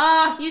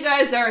 You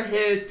guys are a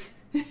hoot.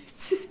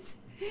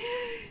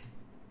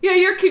 Yeah,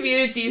 your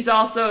community is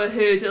also a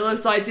hoot, it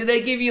looks like. Do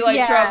they give you,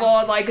 trouble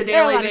on, a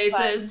daily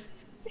basis?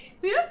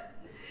 Yeah.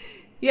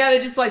 Yeah,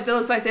 they're just, they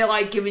looks like they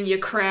like giving you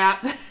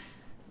crap.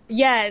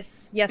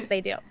 Yes,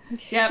 they do.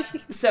 Yep,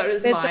 so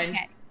does mine.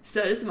 Okay.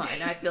 So does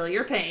mine. I feel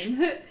your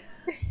pain.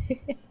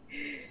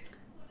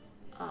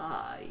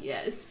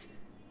 Yes.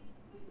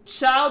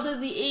 child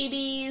of the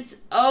 80s.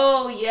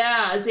 Oh,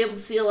 yeah. I was able to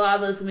see a lot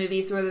of those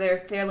movies, whether they're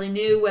fairly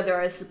new, whether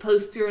I was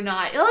supposed to or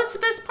not. Oh, that's the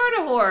best part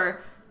of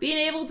horror. Being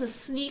able to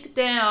sneak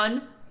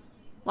down,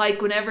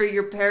 like, whenever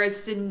your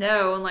parents didn't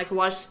know and, like,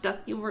 watch stuff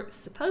you weren't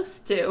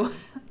supposed to.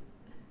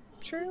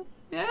 True.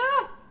 Yeah.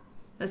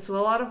 That's what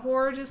a lot of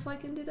horror just,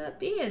 like, ended up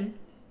being.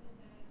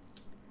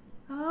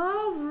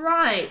 All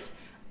right.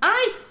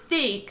 I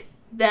think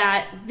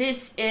that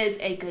this is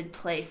a good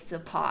place to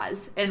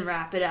pause and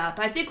wrap it up.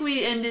 I think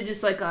we ended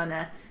just like on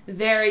a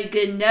very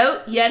good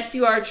note. Yes,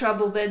 you are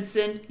trouble,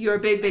 Vincent. You're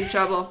big, big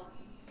trouble.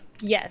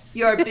 Yes.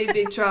 You're big,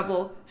 big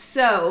trouble.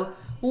 So,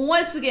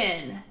 once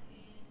again,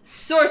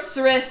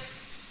 Sorceress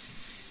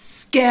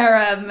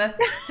Scarum.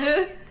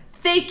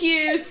 Thank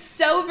you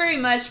so very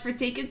much for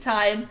taking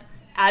time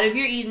out of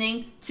your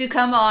evening to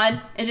come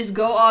on and just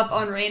go off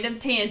on random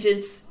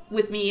tangents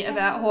with me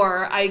about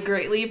horror. I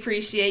greatly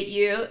appreciate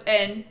you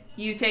and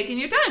you taking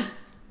your time.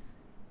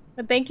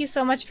 Well, thank you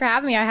so much for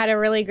having me. I had a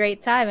really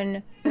great time,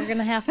 and we're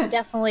gonna have to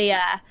definitely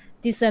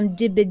do some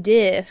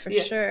dibba for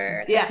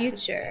sure in the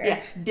future.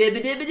 Yeah,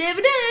 dibba.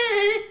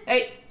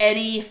 Hey,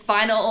 any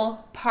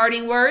final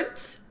parting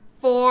words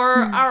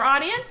for our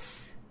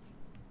audience?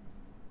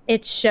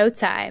 It's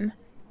showtime.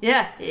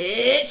 Yeah,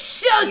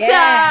 it's showtime.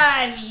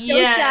 Yeah.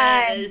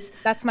 Yes, Showtime.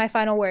 That's my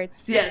final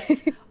words.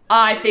 Yes.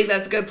 I think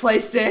that's a good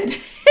place to end.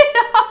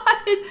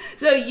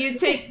 So you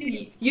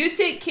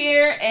take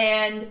care,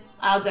 and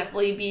I'll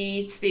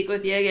definitely speak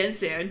with you again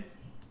soon.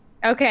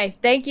 Okay,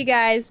 thank you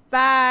guys.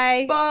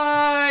 Bye.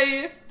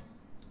 Bye.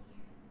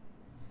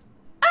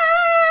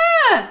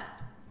 Ah!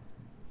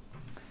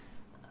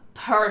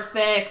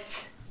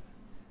 Perfect.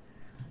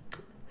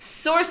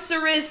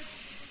 Sorceress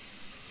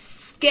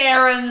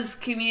Scarum's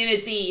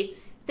community.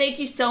 Thank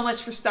you so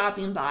much for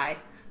stopping by.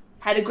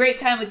 Had a great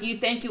time with you.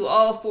 Thank you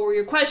all for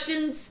your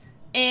questions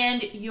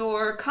and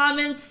your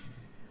comments.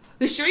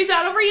 The jury's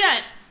not over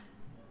yet.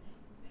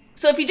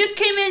 So if you just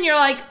came in, you're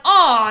like,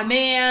 aw,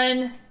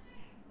 man,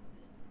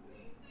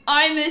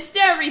 I missed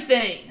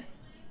everything.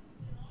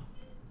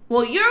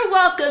 Well, you're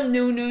welcome,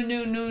 new. And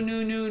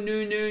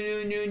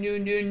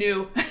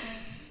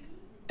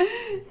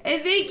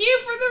thank you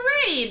for the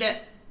raid.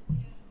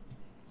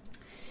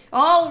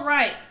 All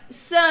right,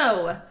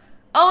 so...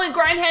 Oh, and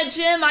Grindhead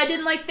Jim, I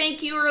didn't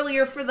thank you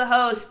earlier for the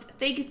host.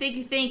 Thank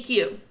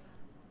you.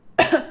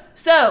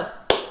 So,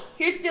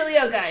 here's the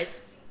dealio,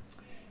 guys.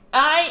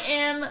 I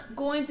am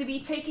going to be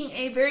taking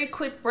a very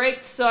quick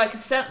break so I can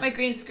set up my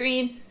green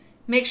screen,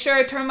 make sure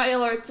I turn my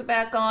alerts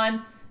back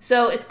on.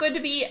 So, it's going to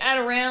be at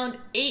around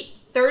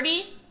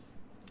 8:30.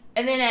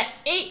 And then at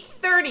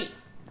 8:30,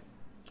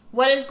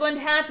 what is going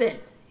to happen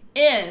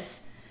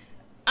is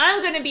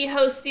I'm going to be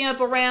hosting up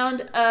a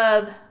round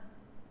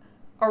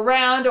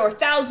or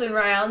 1,000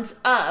 rounds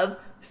of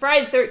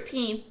Friday the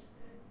 13th.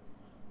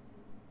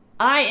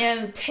 I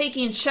am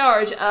taking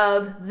charge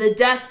of the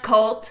Death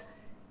Cult,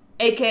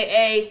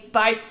 aka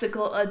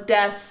Bicycle of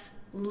Death's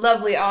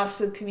lovely,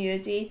 awesome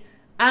community.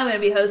 I'm going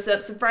to be hosting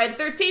up some Friday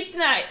the 13th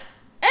tonight.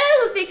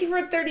 Oh, thank you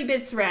for 30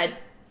 bits, Red.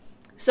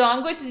 So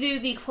I'm going to do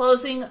the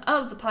closing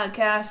of the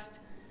podcast,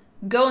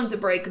 go into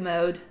break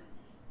mode,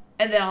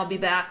 and then I'll be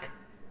back.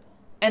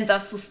 And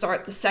thus we'll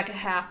start the second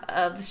half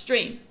of the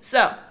stream.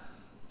 So,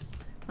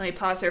 let me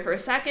pause here for a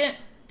second,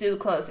 do the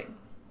closing.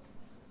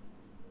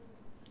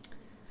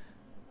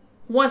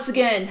 Once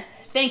again,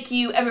 thank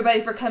you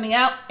everybody for coming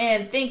out,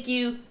 and thank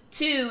you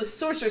to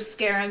Sorceress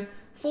Scarum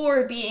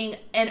for being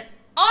an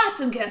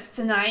awesome guest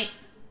tonight.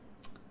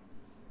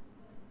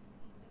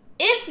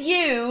 If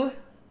you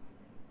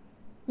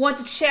want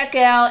to check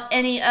out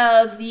any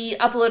of the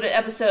uploaded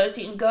episodes,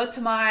 you can go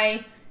to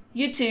my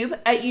YouTube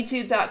at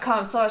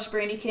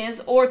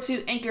youtube.com/brandykins or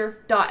to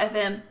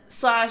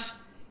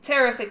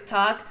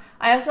anchor.fm/terrifictalk.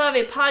 I also have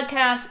a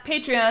podcast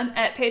Patreon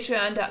at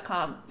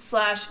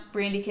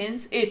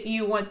patreon.com/brandykins if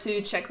you want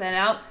to check that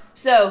out.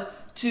 So,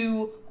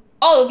 to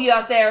all of you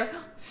out there,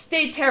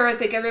 stay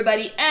terrific,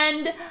 everybody,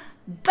 and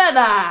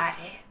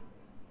bye-bye.